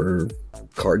no-no for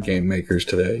card game makers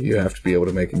today. You have to be able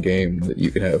to make a game that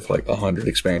you can have 100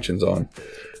 expansions on.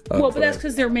 But that's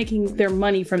because they're making their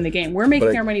money from the game. We're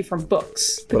making our money from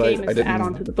books. The game is the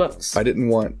add-on to the books. I didn't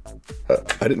want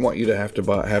you to have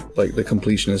the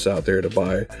completionists out there to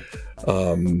buy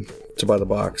the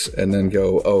box and then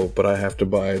go, but I have to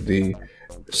buy the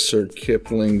Sir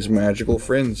Kipling's Magical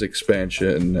Friends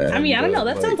expansion. And, I mean, I don't know.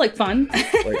 That sounds like fun.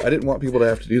 I didn't want people to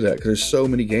have to do that, because there's so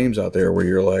many games out there where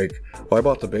you're well, I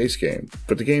bought the base game,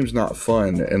 but the game's not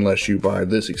fun unless you buy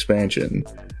this expansion.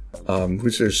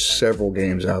 Which there's several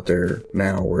games out there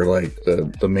now where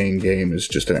the main game is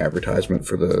just an advertisement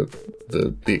for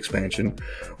the expansion,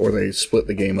 or they split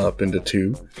the game up into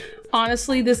two.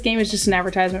 Honestly, this game is just an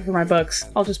advertisement for my books.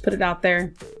 I'll just put it out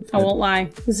there. I won't lie.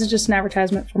 This is just an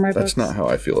advertisement for my books. That's not how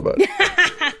I feel about it.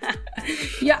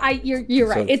 Yeah, you're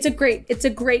right. So- It's a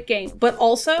great game. But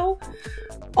also,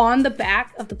 on the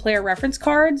back of the player reference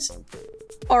cards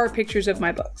are pictures of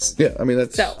my books. Yeah, I mean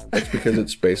that's So- because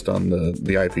it's based on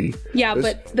the IP. Yeah, This-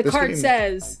 but the this card game-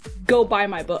 said, "Go buy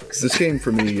my books." This game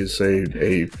for me is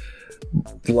a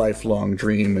lifelong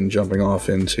dream and jumping off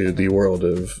into the world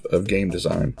of game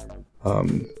design.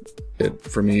 It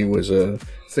for me was a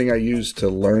thing I used to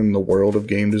learn the world of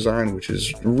game design, which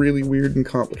is really weird and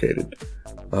complicated.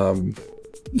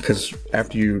 Because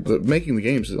after making the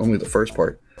games is only the first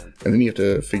part, and then you have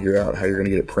to figure out how you're going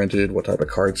to get it printed, what type of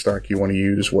cardstock you want to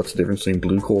use, what's the difference between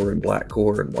blue core and black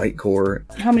core and white core.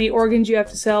 How many organs you have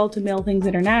to sell to mail things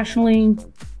internationally?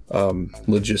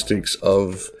 Logistics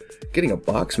of getting a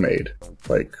box made,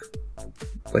 like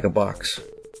a box.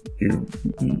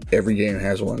 Every game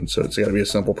has one, so it's got to be a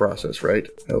simple process, right?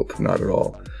 Nope, not at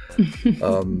all.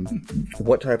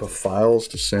 What type of files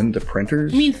to send to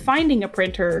printers? I mean, finding a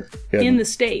printer in the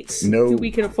States that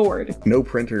we could afford. No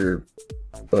printer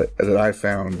that I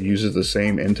found uses the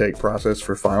same intake process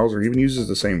for files, or even uses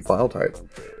the same file type.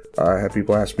 I had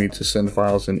people ask me to send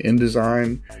files in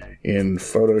InDesign, in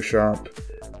Photoshop,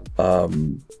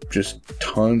 just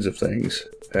tons of things.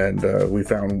 And we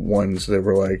found ones that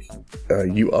were like,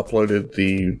 you uploaded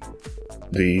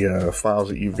the files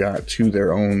that you've got to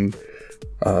their own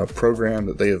program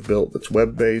that they have built that's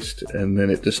web-based, and then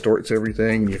it distorts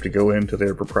everything. You have to go into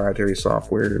their proprietary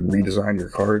software and redesign your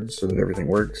cards so that everything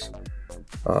works.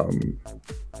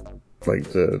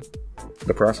 Like the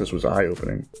process was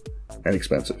eye-opening and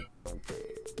expensive.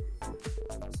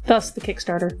 Thus the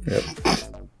Kickstarter. Yep.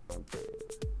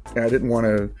 And I didn't want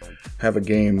to have a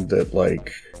game that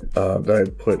that I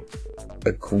put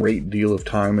a great deal of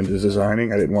time into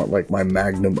designing. I didn't want like my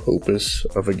magnum opus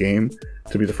of a game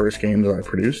to be the first game that I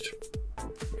produced,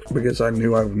 because I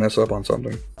knew I would mess up on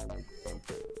something.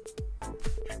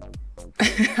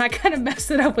 I kind of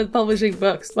messed it up with publishing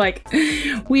books. Like,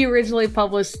 we originally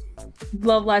published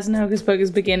Love, Lies, and Hocus Pocus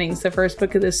Beginnings, the first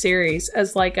book of this series,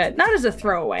 as like not as a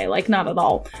throwaway, like not at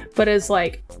all, but as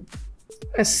like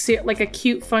a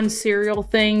cute, fun serial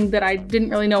thing that I didn't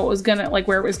really know where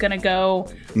it was gonna go,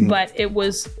 but it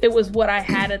was what I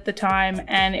had at the time,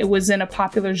 and it was in a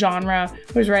popular genre.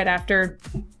 It was right after,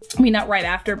 not right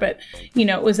after, but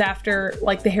it was after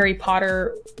like the Harry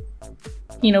Potter,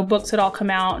 books had all come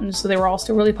out, and so they were all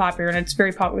still really popular, and it's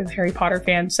very popular with Harry Potter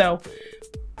fans. So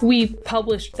we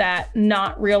published that,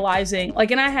 not realizing,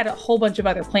 and I had a whole bunch of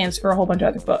other plans for a whole bunch of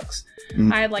other books.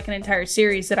 I had like an entire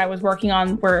series that I was working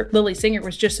on where Lily Singer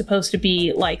was just supposed to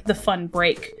be like the fun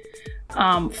break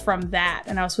from that,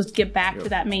 and I was supposed to get back to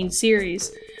that main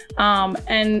series,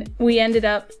 and we ended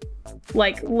up,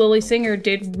 like, Lily Singer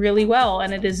did really well,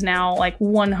 and it is now like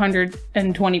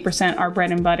 120% our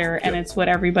bread and butter, and it's what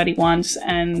everybody wants,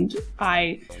 and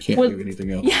I can't do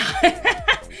anything else. Yeah.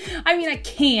 I mean,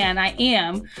 I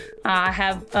am. I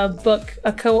have a book,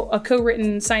 a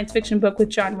co-written science fiction book with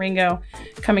John Ringo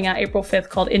coming out April 5th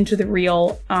called Into the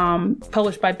Real,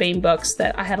 published by Baen Books,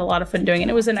 that I had a lot of fun doing, and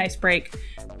it was a nice break.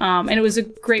 And it was a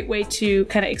great way to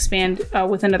kind of expand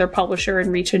with another publisher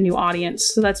and reach a new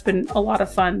audience. So that's been a lot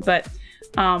of fun. But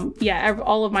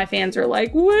all of my fans are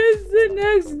like, when's the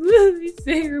next Lily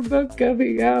Singer book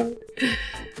coming out?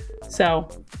 So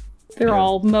they're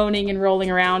all moaning and rolling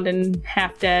around and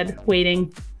half dead,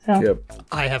 waiting. So. Yep.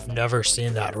 I have never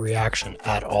seen that reaction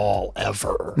at all,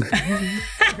 ever.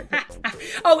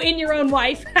 Oh, in your own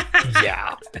wife?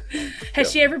 Yeah.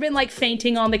 Has she ever been like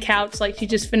fainting on the couch, like she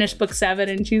just finished book 7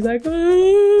 and she's like,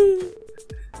 oh.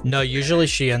 No, usually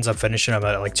she ends up finishing them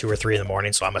at like 2 or 3 in the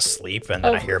morning, so I'm asleep, and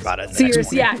then I hear about it.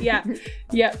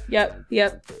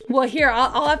 Yep. Well, here,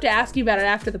 I'll have to ask you about it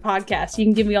after the podcast. You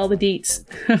can give me all the deets.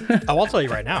 I'll tell you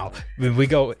right now. We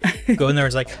go in there and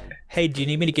it's like, hey, do you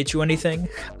need me to get you anything?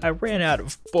 I ran out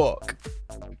of book.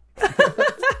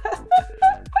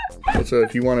 So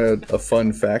if you want a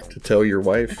fun fact to tell your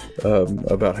wife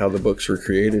about how the books were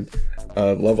created,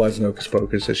 Love, Lies, and Hocus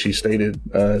Pocus, as she stated,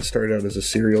 started out as a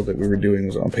serial that we were doing,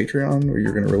 was on Patreon, where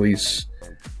you're going to release.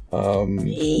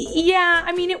 Yeah,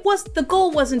 I mean, the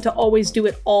goal wasn't to always do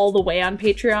it all the way on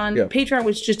Patreon. Yeah. Patreon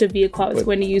was just a vehicle I was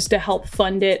going to use to help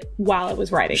fund it while I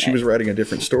was writing it. She was writing a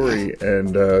different story,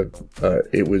 and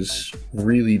it was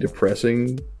really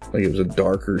depressing. Like, it was a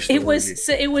darker story. It was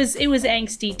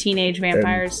angsty teenage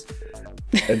vampires.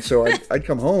 And so I'd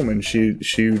come home and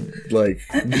she'd like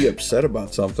be upset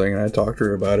about something, and I'd talk to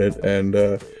her about it, and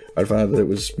I'd find out that it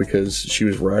was because she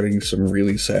was writing some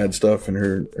really sad stuff in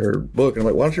her book. And I'm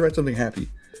like, why don't you write something happy?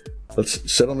 Let's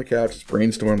sit on the couch, let's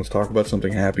brainstorm, let's talk about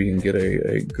something happy and get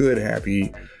a good,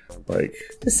 happy, like...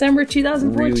 December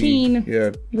 2014. Really, yeah.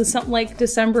 It was something like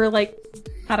December, like,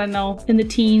 I don't know, in the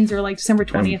teens, or like December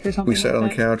 20th or something. We sat on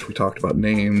the couch, we talked about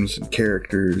names and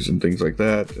characters and things like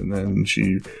that, and then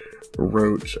she...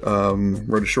 wrote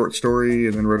a short story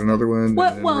and then wrote another one.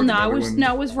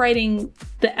 I was writing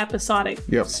the episodic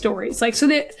stories. Like, so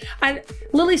the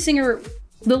Lily Singer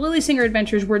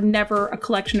Adventures were never a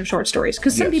collection of short stories,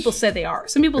 because some people say they are.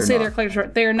 Some people say they're a collection of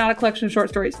short. They are not a collection of short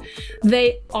stories.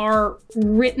 They are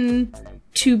written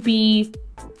to be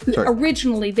Sorry.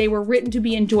 originally they were written to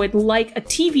be enjoyed like a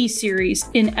TV series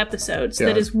in episodes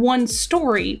that is one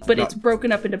story, but it's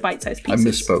broken up into bite-sized pieces. I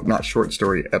misspoke, not short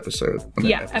story, episode.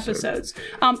 Episodes.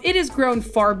 It has grown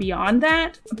far beyond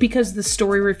that because the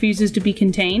story refuses to be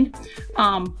contained.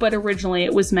 But originally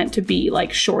it was meant to be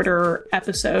like shorter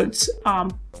episodes. I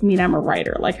mean, I'm a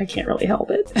writer, like I can't really help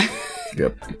it.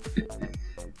 Yep.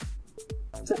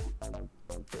 So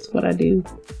that's what I do.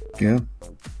 Yeah.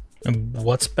 And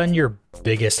what's been your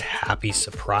biggest happy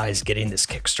surprise getting this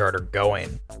Kickstarter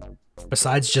going?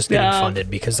 Besides just getting funded,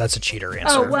 because that's a cheater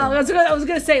answer. Oh, well, I was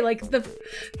going to say, like,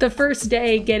 the first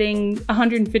day getting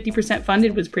 150%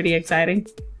 funded was pretty exciting.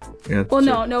 Yeah. Well,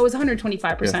 no, it was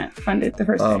 125% funded the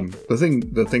first day.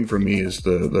 The thing for me is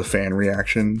the fan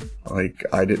reaction. Like,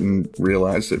 I didn't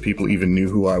realize that people even knew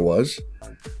who I was.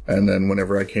 And then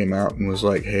whenever I came out and was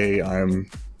like, hey, I'm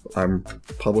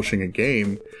publishing a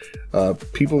game,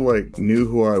 people like knew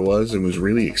who I was and was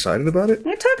really excited about it.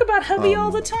 I talk about hubby all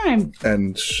the time.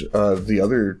 And the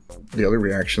other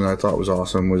reaction I thought was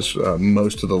awesome was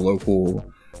most of the local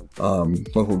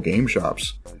game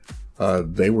shops.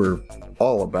 They were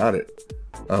all about it.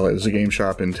 There's a game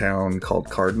shop in town called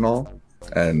Cardinal,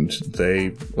 and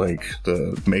they, like,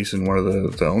 the Mason, one of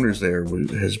the owners there,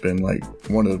 has been like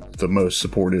one of the most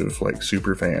supportive, like,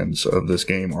 super fans of this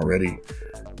game already.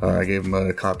 I gave him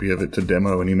a copy of it to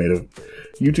demo, and he made a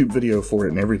YouTube video for it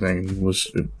and everything.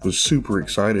 Was super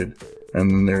excited.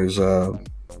 And then there's a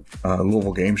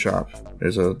Louisville Game Shop.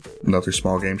 There's another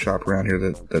small game shop around here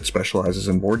that specializes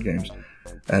in board games.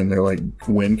 And they're like,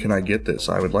 when can I get this?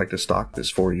 I would like to stock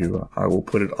this for you. I will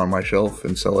put it on my shelf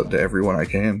and sell it to everyone I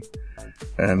can.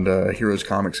 And Heroes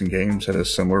Comics and Games had a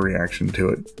similar reaction to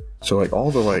it. So, like,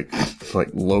 all the like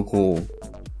local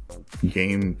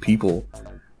game people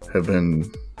have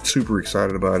been super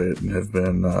excited about it and have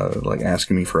been like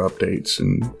asking me for updates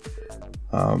and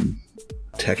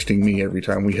texting me every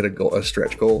time we hit a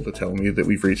stretch goal to tell me that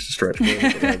we've reached a stretch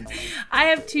goal. I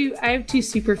have two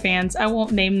super fans. I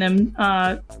won't name them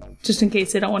just in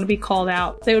case they don't want to be called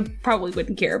out. They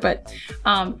wouldn't care, but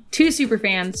two super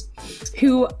fans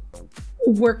who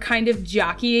were kind of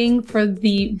jockeying for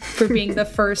being the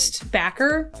first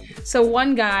backer. So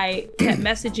one guy kept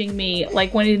messaging me,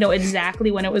 like, wanting to know exactly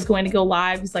when it was going to go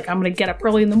live. He's like, I'm going to get up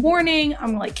early in the morning. I'm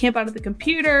going to, like, camp out at the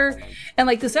computer. And,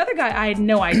 like, this other guy, I had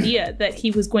no idea that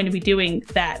he was going to be doing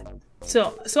that.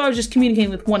 So I was just communicating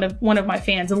with one of my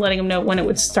fans and letting him know when it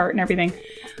would start and everything.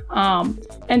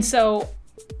 And so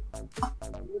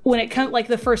when it comes, like,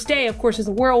 the first day, of course, is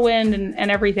a whirlwind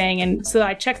and everything. And so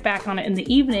I checked back on it in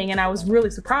the evening, and I was really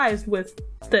surprised with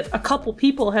that a couple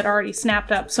people had already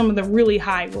snapped up some of the really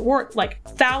high reward, like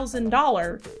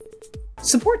 $1,000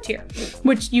 support tier,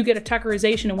 which you get a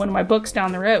Tuckerization in one of my books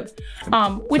down the road.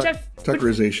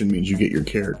 Tuckerization means you get your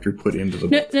character put into the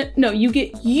book. No, you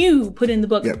get you put in the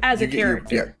book as a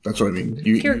character. That's what I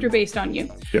mean. Character based on you.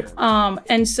 Yep.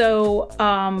 And so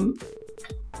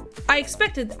I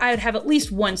expected I would have at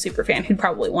least one superfan who'd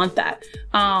probably want that.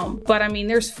 But I mean,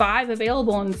 there's 5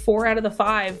 available, and 4 out of the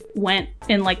 5 went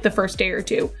in, like, the first day or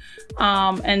two.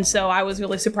 And so I was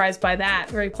really surprised by that,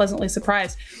 very pleasantly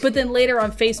surprised. But then later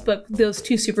on Facebook, those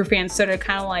 2 superfans started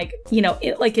kind of like,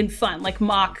 like in fun, like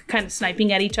mock kind of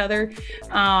sniping at each other.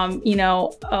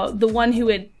 The one who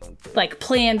had, like,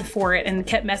 planned for it and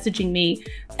kept messaging me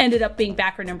ended up being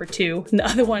backer number 2. And the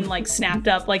other one, like, snapped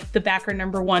up, like, the backer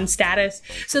number 1 status.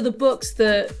 So the books,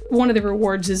 one of the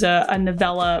rewards is a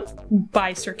novella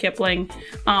by Sir Kipling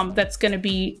that's going to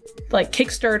be, like,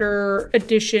 Kickstarter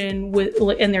edition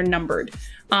and they're numbered.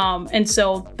 And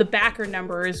so the backer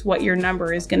number is what your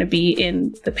number is going to be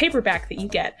in the paperback that you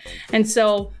get. And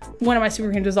so one of my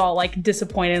superfans was all, like,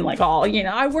 disappointed, like,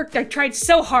 I tried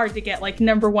so hard to get, like,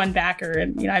 number 1 backer,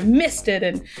 and, I missed it.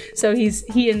 And so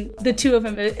he and the 2 of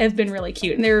them have been really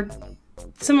cute, and they're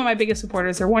some of my biggest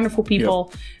supporters. They're wonderful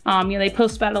people. Yep. They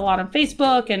post about it a lot on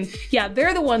Facebook, and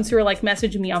they're the ones who are, like,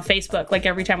 messaging me on Facebook, like,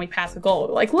 every time we pass a goal.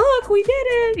 They're like, look, we did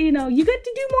it. You get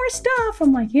to do more stuff.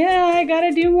 I'm like, yeah, I got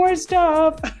to do more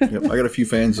stuff. Yep. I got a few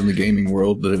fans in the gaming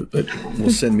world that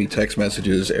will send me text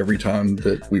messages every time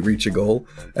that we reach a goal,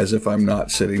 as if I'm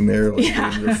not sitting there, like,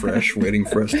 getting refreshed, waiting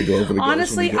for us to go over the goals.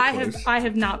 Honestly, I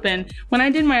have not been. When I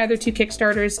did my other 2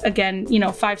 Kickstarters, again,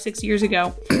 5-6 years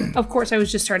ago, of course I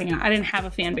was just starting out. I didn't have a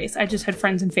a fan base. I just had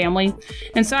friends and family.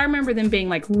 And so I remember them being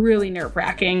like really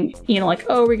nerve-wracking, like,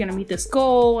 oh, we're going to meet this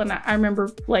goal. And I remember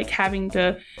like having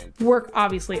to work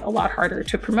obviously a lot harder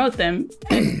to promote them.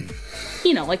 And,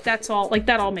 like that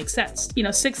all makes sense.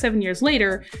 6-7 years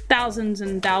later, thousands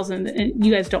and thousands, and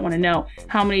you guys don't want to know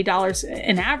how many dollars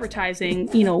in advertising,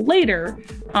 later,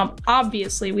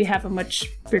 obviously we have a much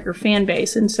bigger fan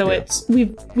base. And so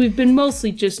we've been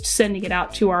mostly just sending it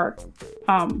out to our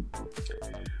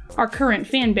current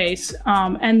fan base,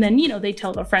 and then they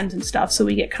tell their friends and stuff, so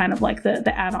we get kind of like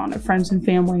the add-on of friends and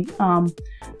family.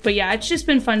 But yeah, it's just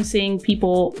been fun seeing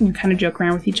people kind of joke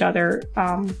around with each other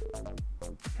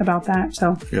about that.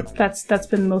 So that's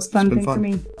been the most fun thing for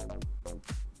me.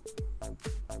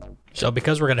 So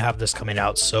because we're going to have this coming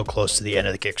out so close to the end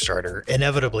of the Kickstarter,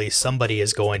 inevitably somebody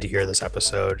is going to hear this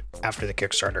episode after the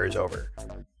Kickstarter is over.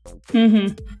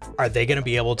 Mm-hmm. Are they going to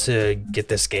be able to get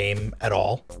this game at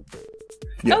all?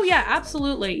 Yes. Oh yeah,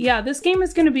 absolutely. Yeah, this game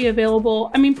is going to be available.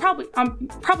 I mean,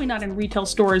 probably not in retail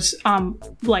stores,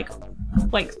 like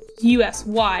US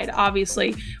wide.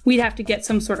 Obviously, we'd have to get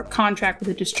some sort of contract with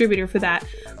a distributor for that.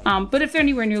 But if they're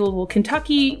anywhere near Louisville,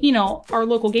 Kentucky, our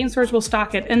local game stores will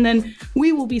stock it, and then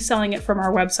we will be selling it from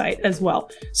our website as well.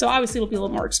 So obviously, it'll be a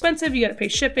little more expensive. You got to pay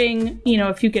shipping.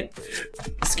 If you get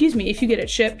it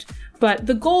shipped. But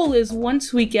the goal is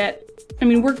once we get. I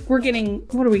mean, we're getting,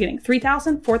 what are we getting?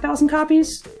 3,000, 4,000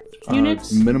 copies?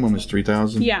 Units? Minimum is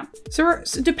 3,000. Yeah. So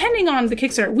depending on the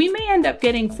Kickstarter, we may end up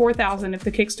getting 4,000 if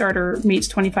the Kickstarter meets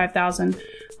 25,000.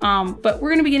 But we're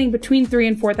going to be getting between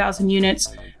 3,000 and 4,000 units,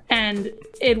 and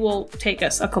it will take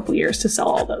us a couple years to sell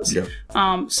all those. Yep.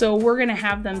 So we're going to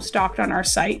have them stocked on our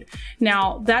site.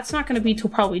 Now, that's not going to be till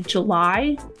probably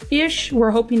July-ish. We're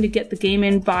hoping to get the game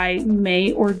in by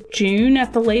May or June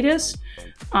at the latest.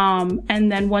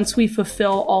 And then once we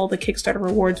fulfill all the Kickstarter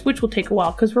rewards, which will take a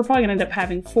while because we're probably going to end up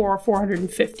having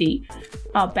 450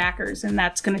 backers, and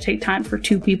that's going to take time for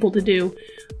 2 people to do.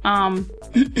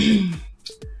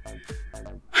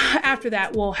 After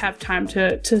that, we'll have time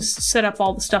to set up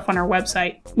all the stuff on our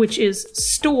website, which is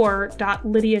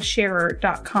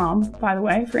store.lydiasharer.com, by the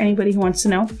way, for anybody who wants to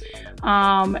know.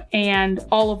 And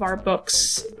all of our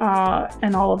books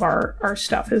and all of our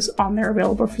stuff is on there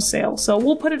available for sale. So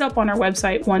we'll put it up on our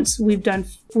website once we're done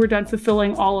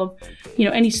fulfilling all of,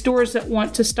 any stores that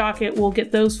want to stock it. We'll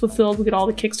get those fulfilled. We'll get all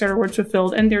the Kickstarter awards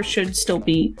fulfilled, and there should still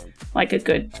be like a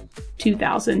good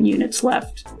 2,000 units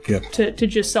left to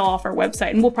just sell off our website.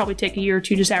 And we'll probably take a year or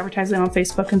two just advertising on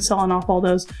Facebook and selling off all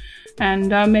those. And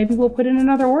maybe we'll put in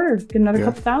another order, get another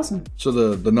couple thousand. So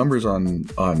the numbers on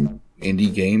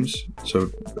indie games, so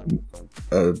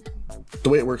the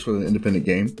way it works with an independent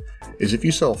game is if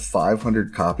you sell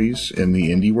 500 copies in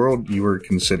the indie world, you are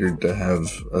considered to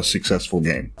have a successful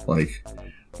game. Like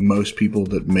most people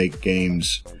that make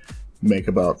games make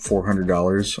about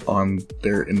 $400 on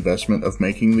their investment of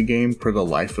making the game for the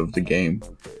life of the game.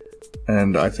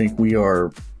 And I think we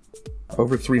are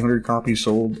over 300 copies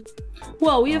sold.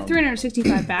 Well, we have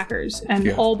 365 backers,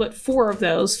 and all but 4 of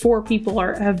those, 4 people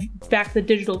have backed the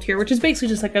digital tier, which is basically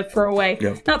just like a throwaway.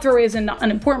 Not throwaway as in not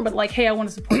unimportant, but like, hey, I want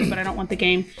to support it, but I don't want the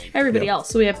game. Everybody else.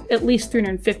 So we have at least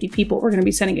 350 people we're going to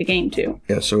be sending a game to.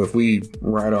 Yeah, so if we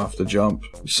right off the jump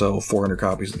sell 400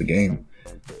 copies of the game,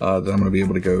 then I'm going to be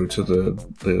able to go to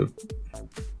the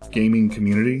gaming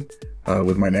community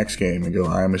with my next game and go,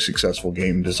 I'm a successful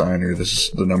game designer. This is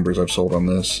the numbers I've sold on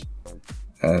this.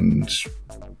 And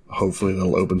hopefully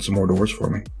they'll open some more doors for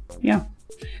me. Yeah.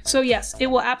 So yes, it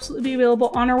will absolutely be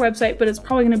available on our website, but it's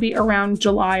probably going to be around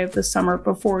July of the summer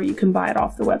before you can buy it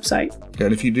off the website.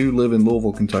 And if you do live in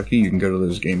Louisville, Kentucky, you can go to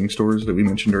those gaming stores that we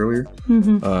mentioned earlier.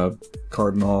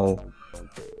 Cardinal,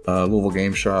 Louisville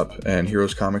Game Shop, and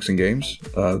Heroes Comics and Games.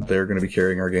 They're going to be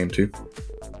carrying our game too.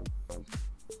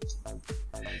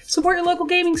 Support your local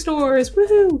gaming stores.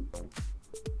 Woohoo!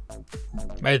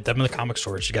 Right, them in the comic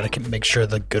stores. You got to make sure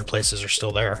the good places are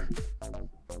still there.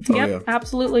 Yep,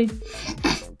 absolutely.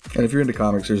 And if you're into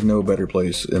comics, there's no better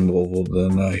place in Louisville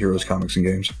than Heroes Comics and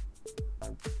Games.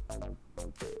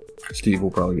 Steve will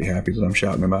probably be happy that I'm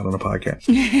shouting him out on a podcast.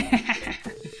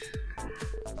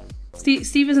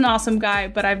 Steve is an awesome guy,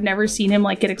 but I've never seen him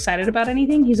get excited about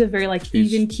anything. He's a very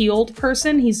even-keeled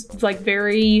person. He's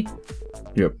very...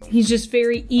 Yep. He's just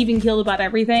very even-keeled about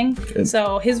everything.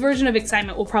 So his version of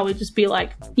excitement will probably just be a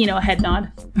head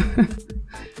nod.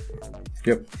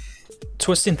 Yep.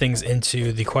 Twisting things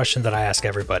into the question that I ask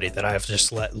everybody that I've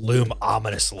just let loom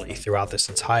ominously throughout this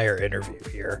entire interview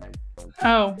here.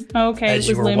 Oh, okay. As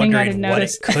you were wondering what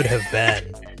it could have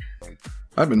been.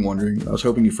 I've been wondering. I was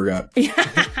hoping you forgot.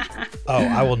 Oh,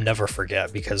 I will never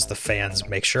forget because the fans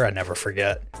make sure I never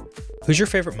forget. Who's your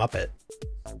favorite Muppet?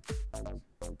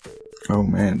 Oh,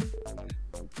 man.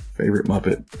 Favorite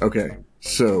Muppet. Okay,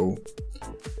 so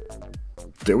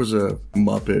there was a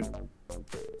Muppet,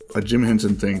 a Jim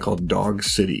Henson thing called Dog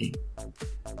City.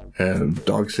 And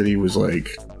Dog City was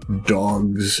like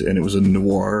dogs, and it was a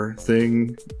noir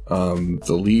thing. The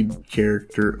lead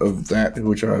character of that,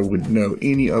 which I would know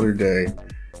any other day,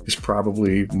 is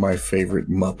probably my favorite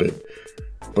Muppet.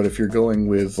 But if you're going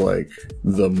with like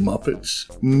the Muppets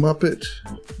Muppet,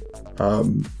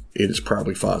 it is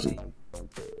probably Fozzie.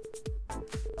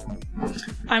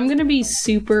 I'm gonna be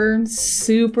super,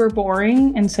 super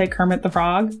boring and say Kermit the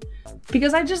Frog.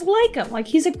 Because I just like him. Like,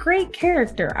 he's a great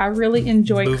character. I really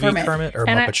enjoy Movie Kermit. or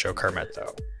Muppet Show Kermit,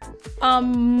 though?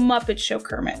 Muppet Show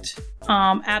Kermit.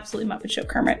 Absolutely Muppet Show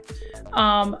Kermit.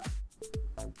 And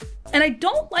I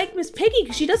don't like Miss Piggy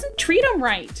because she doesn't treat him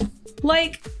right.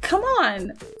 Like, come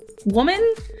on,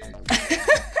 woman.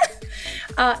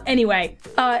 Anyway,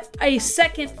 a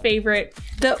second favorite,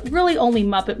 the really only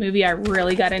Muppet movie I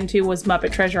really got into was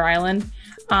Muppet Treasure Island.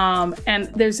 And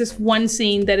there's this one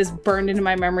scene that is burned into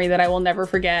my memory that I will never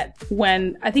forget,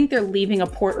 when I think they're leaving a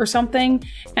port or something,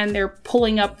 and they're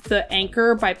pulling up the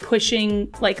anchor by pushing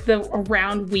like a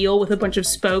round wheel with a bunch of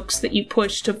spokes that you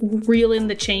push to reel in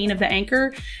the chain of the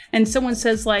anchor. And someone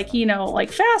says like, you know,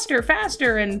 like faster,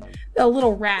 faster. And a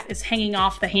little rat is hanging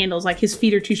off the handles, like his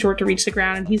feet are too short to reach the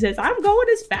ground. And he says, I'm going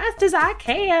as fast as I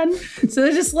can. So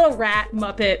there's this little rat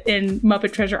Muppet in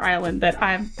Muppet Treasure Island that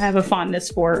I have a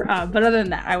fondness for. But other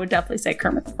than that, I would definitely say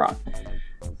Kermit the Frog.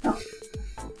 So.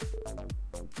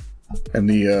 And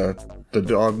the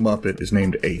dog Muppet is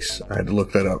named Ace. I had to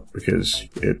look that up because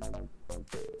it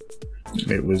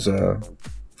was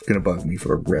going to bug me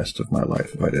for the rest of my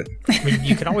life if I didn't. I mean,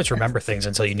 you can always remember things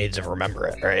until you need to remember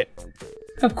it, right?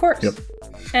 Of course. Yep.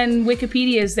 And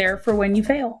Wikipedia is there for when you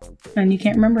fail and you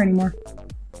can't remember anymore.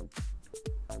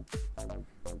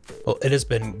 Well, it has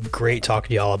been great talking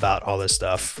to you all about all this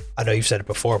stuff. I know you've said it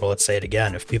before, but let's say it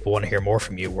again. If people want to hear more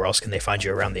from you, where else can they find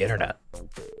you around the internet?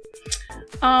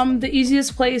 The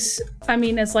easiest place, I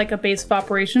mean, as like a base of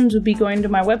operations would be going to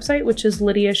my website, which is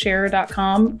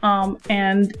lydiasharer.com.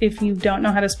 And if you don't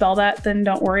know how to spell that, then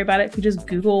don't worry about it. If you just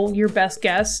Google your best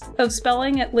guess of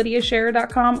spelling at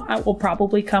lydiasharer.com, it will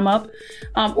probably come up.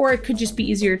 Or it could just be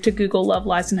easier to Google Love,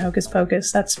 Lies, and Hocus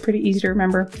Pocus. That's pretty easy to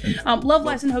remember. Love,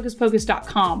 Lies, and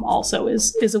HocusPocus.com also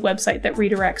is a website that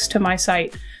redirects to my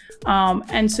site.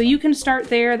 And so you can start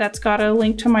there. That's got a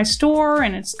link to my store,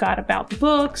 and it's got about the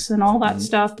books and all that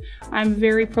stuff. I'm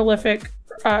very prolific,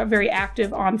 very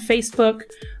active on Facebook,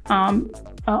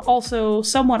 also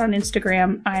somewhat on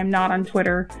Instagram. I am not on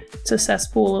Twitter. It's a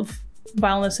cesspool of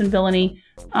vileness and villainy.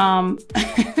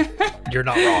 You're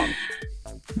not wrong.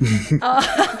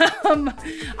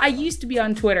 I used to be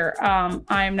on Twitter.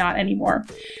 I am not anymore.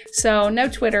 So no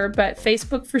Twitter, but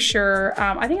Facebook for sure.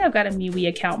 I think I've got a MeWe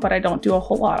account, but I don't do a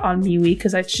whole lot on MeWe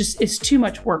because it's too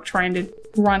much work trying to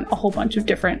run a whole bunch of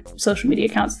different social media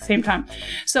accounts at the same time.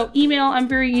 So email, I'm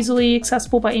very easily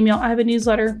accessible by email. I have a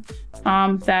newsletter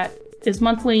that is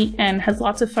monthly and has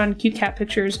lots of fun, cute cat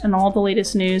pictures and all the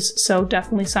latest news. So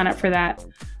definitely sign up for that.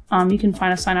 You can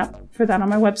find a sign up for that on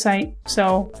my website.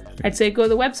 So I'd say go to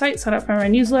the website, sign up for my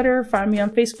newsletter, find me on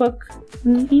Facebook,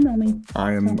 and email me.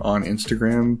 I am on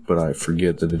Instagram, but I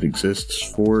forget that it exists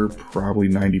for probably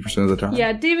 90% of the time.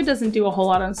 Yeah, David doesn't do a whole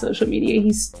lot on social media.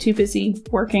 He's too busy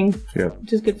working,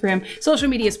 which is good for him. Social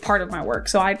media is part of my work,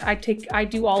 so I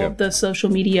do all of the social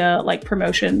media like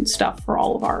promotion stuff for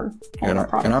all of our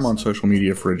products. And I'm on social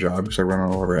media for a job because I run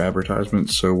all of our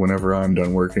advertisements. So whenever I'm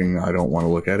done working, I don't want to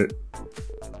look at it.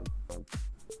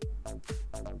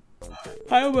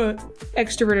 I'm an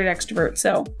extrovert,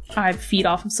 so I feed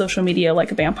off of social media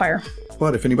like a vampire.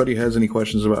 But if anybody has any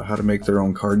questions about how to make their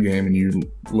own card game and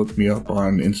you look me up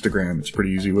on Instagram, it's a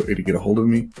pretty easy way to get a hold of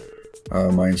me.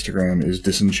 My Instagram is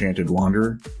Disenchanted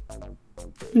Wanderer.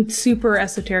 It's super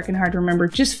esoteric and hard to remember.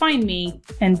 Just find me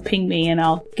and ping me and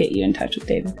I'll get you in touch with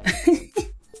David.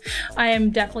 I am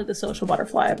definitely the social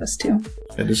butterfly of us too.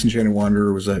 Yeah, Disenchanted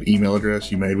Wanderer was that email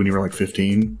address you made when you were like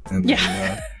 15. And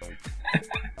yeah.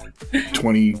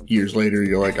 20 years later,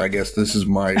 you're like, I guess this is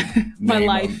my my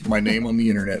life. My name on the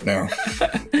internet now.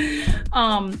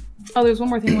 There's one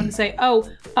more thing I wanted to say.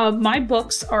 My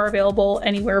books are available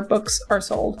anywhere books are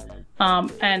sold.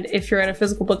 And if you're at a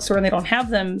physical bookstore and they don't have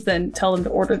them, then tell them to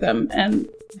order them and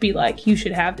be like, you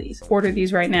should have these. Order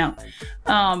these right now.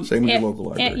 Same with your local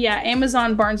library.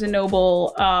 Amazon, Barnes &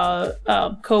 Noble,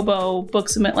 Kobo,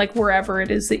 Books, like wherever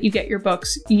it is that you get your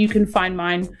books, you can find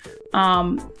mine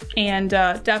And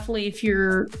definitely if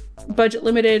you're budget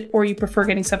limited or you prefer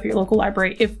getting stuff at your local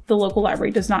library, if the local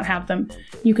library does not have them,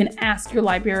 you can ask your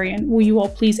librarian, will you all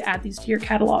please add these to your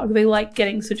catalog? They like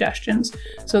getting suggestions.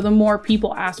 So the more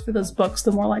people ask for those books,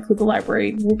 the more likely the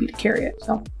library will be to carry it.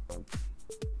 So.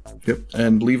 Yep,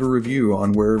 and leave a review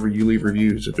on wherever you leave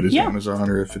reviews, if it is Amazon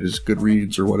or if it is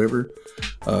Goodreads or whatever.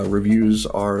 Reviews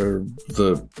are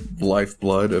the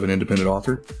lifeblood of an independent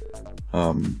author.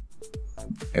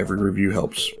 Every review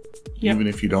helps, even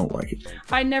if you don't like it.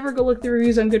 I never go look the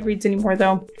reviews on Goodreads anymore,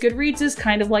 though. Goodreads is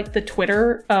kind of like the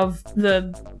Twitter of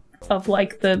the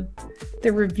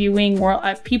reviewing world.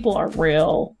 Some people are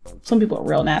real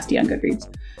nasty on Goodreads.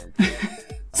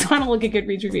 So I don't look at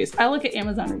Goodreads reviews. I look at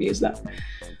Amazon reviews, though.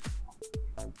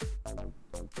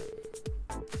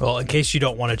 Well, in case you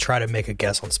don't want to try to make a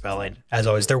guess on spelling, as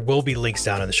always, there will be links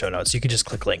down in the show notes. You can just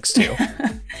click links too.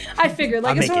 I figured,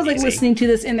 if someone's listening to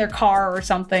this in their car or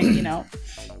something, Yeah,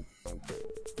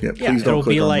 please don't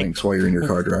click on links while you're in your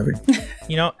car driving.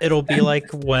 It'll be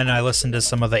like when I listen to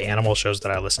some of the animal shows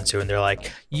that I listen to, and they're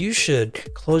like, you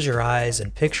should close your eyes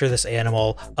and picture this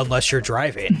animal unless you're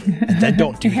driving. And then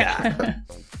don't do that.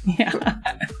 Yeah.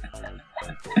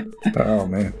 Oh,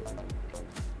 man.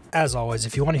 As always,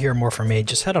 if you want to hear more from me,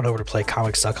 just head on over to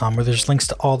playcomics.com where there's links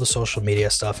to all the social media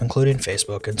stuff, including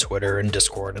Facebook and Twitter and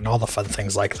Discord and all the fun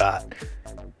things like that.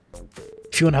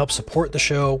 If you want to help support the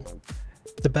show,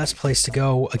 the best place to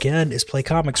go, again, is Play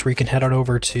Comics, where you can head on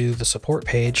over to the support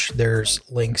page. There's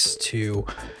links to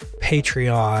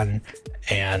Patreon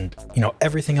and,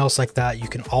 everything else like that. You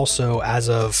can also, as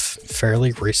of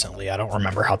fairly recently, I don't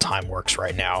remember how time works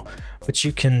right now, but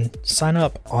you can sign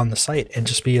up on the site and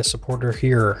just be a supporter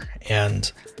here.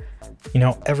 And,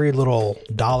 every little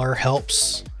dollar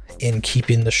helps in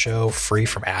keeping the show free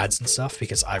from ads and stuff,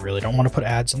 because I really don't want to put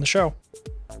ads in the show.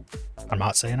 I'm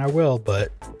not saying I will,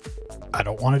 but I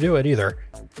don't want to do it either.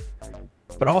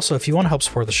 But also, if you want to help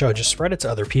support the show, just spread it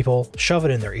to other people, shove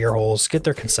it in their ear holes, get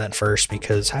their consent first,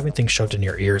 because having things shoved in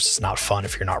your ears is not fun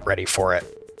if you're not ready for it.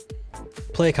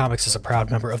 Play Comics is a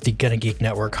proud member of the Gonna Geek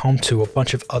Network, home to a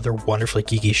bunch of other wonderfully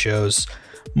geeky shows.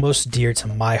 Most dear to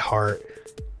my heart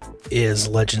is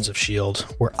Legends of S.H.I.E.L.D.,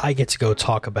 where I get to go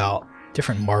talk about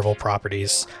different Marvel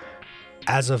properties.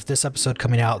 As of this episode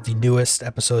coming out, the newest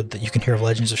episode that you can hear of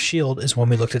Legends of S.H.I.E.L.D. is when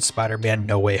we looked at Spider-Man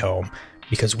No Way Home,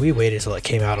 because we waited till it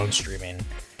came out on streaming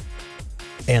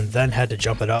and then had to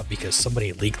jump it up because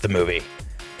somebody leaked the movie.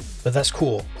 But that's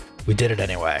cool. We did it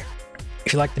anyway.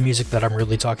 If you like the music that I'm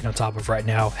really talking on top of right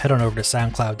now, head on over to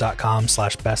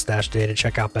soundcloud.com/best-day to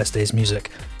check out Best Day's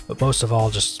music. But most of all,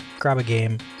 just grab a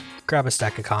game, grab a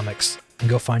stack of comics, and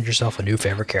go find yourself a new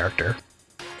favorite character.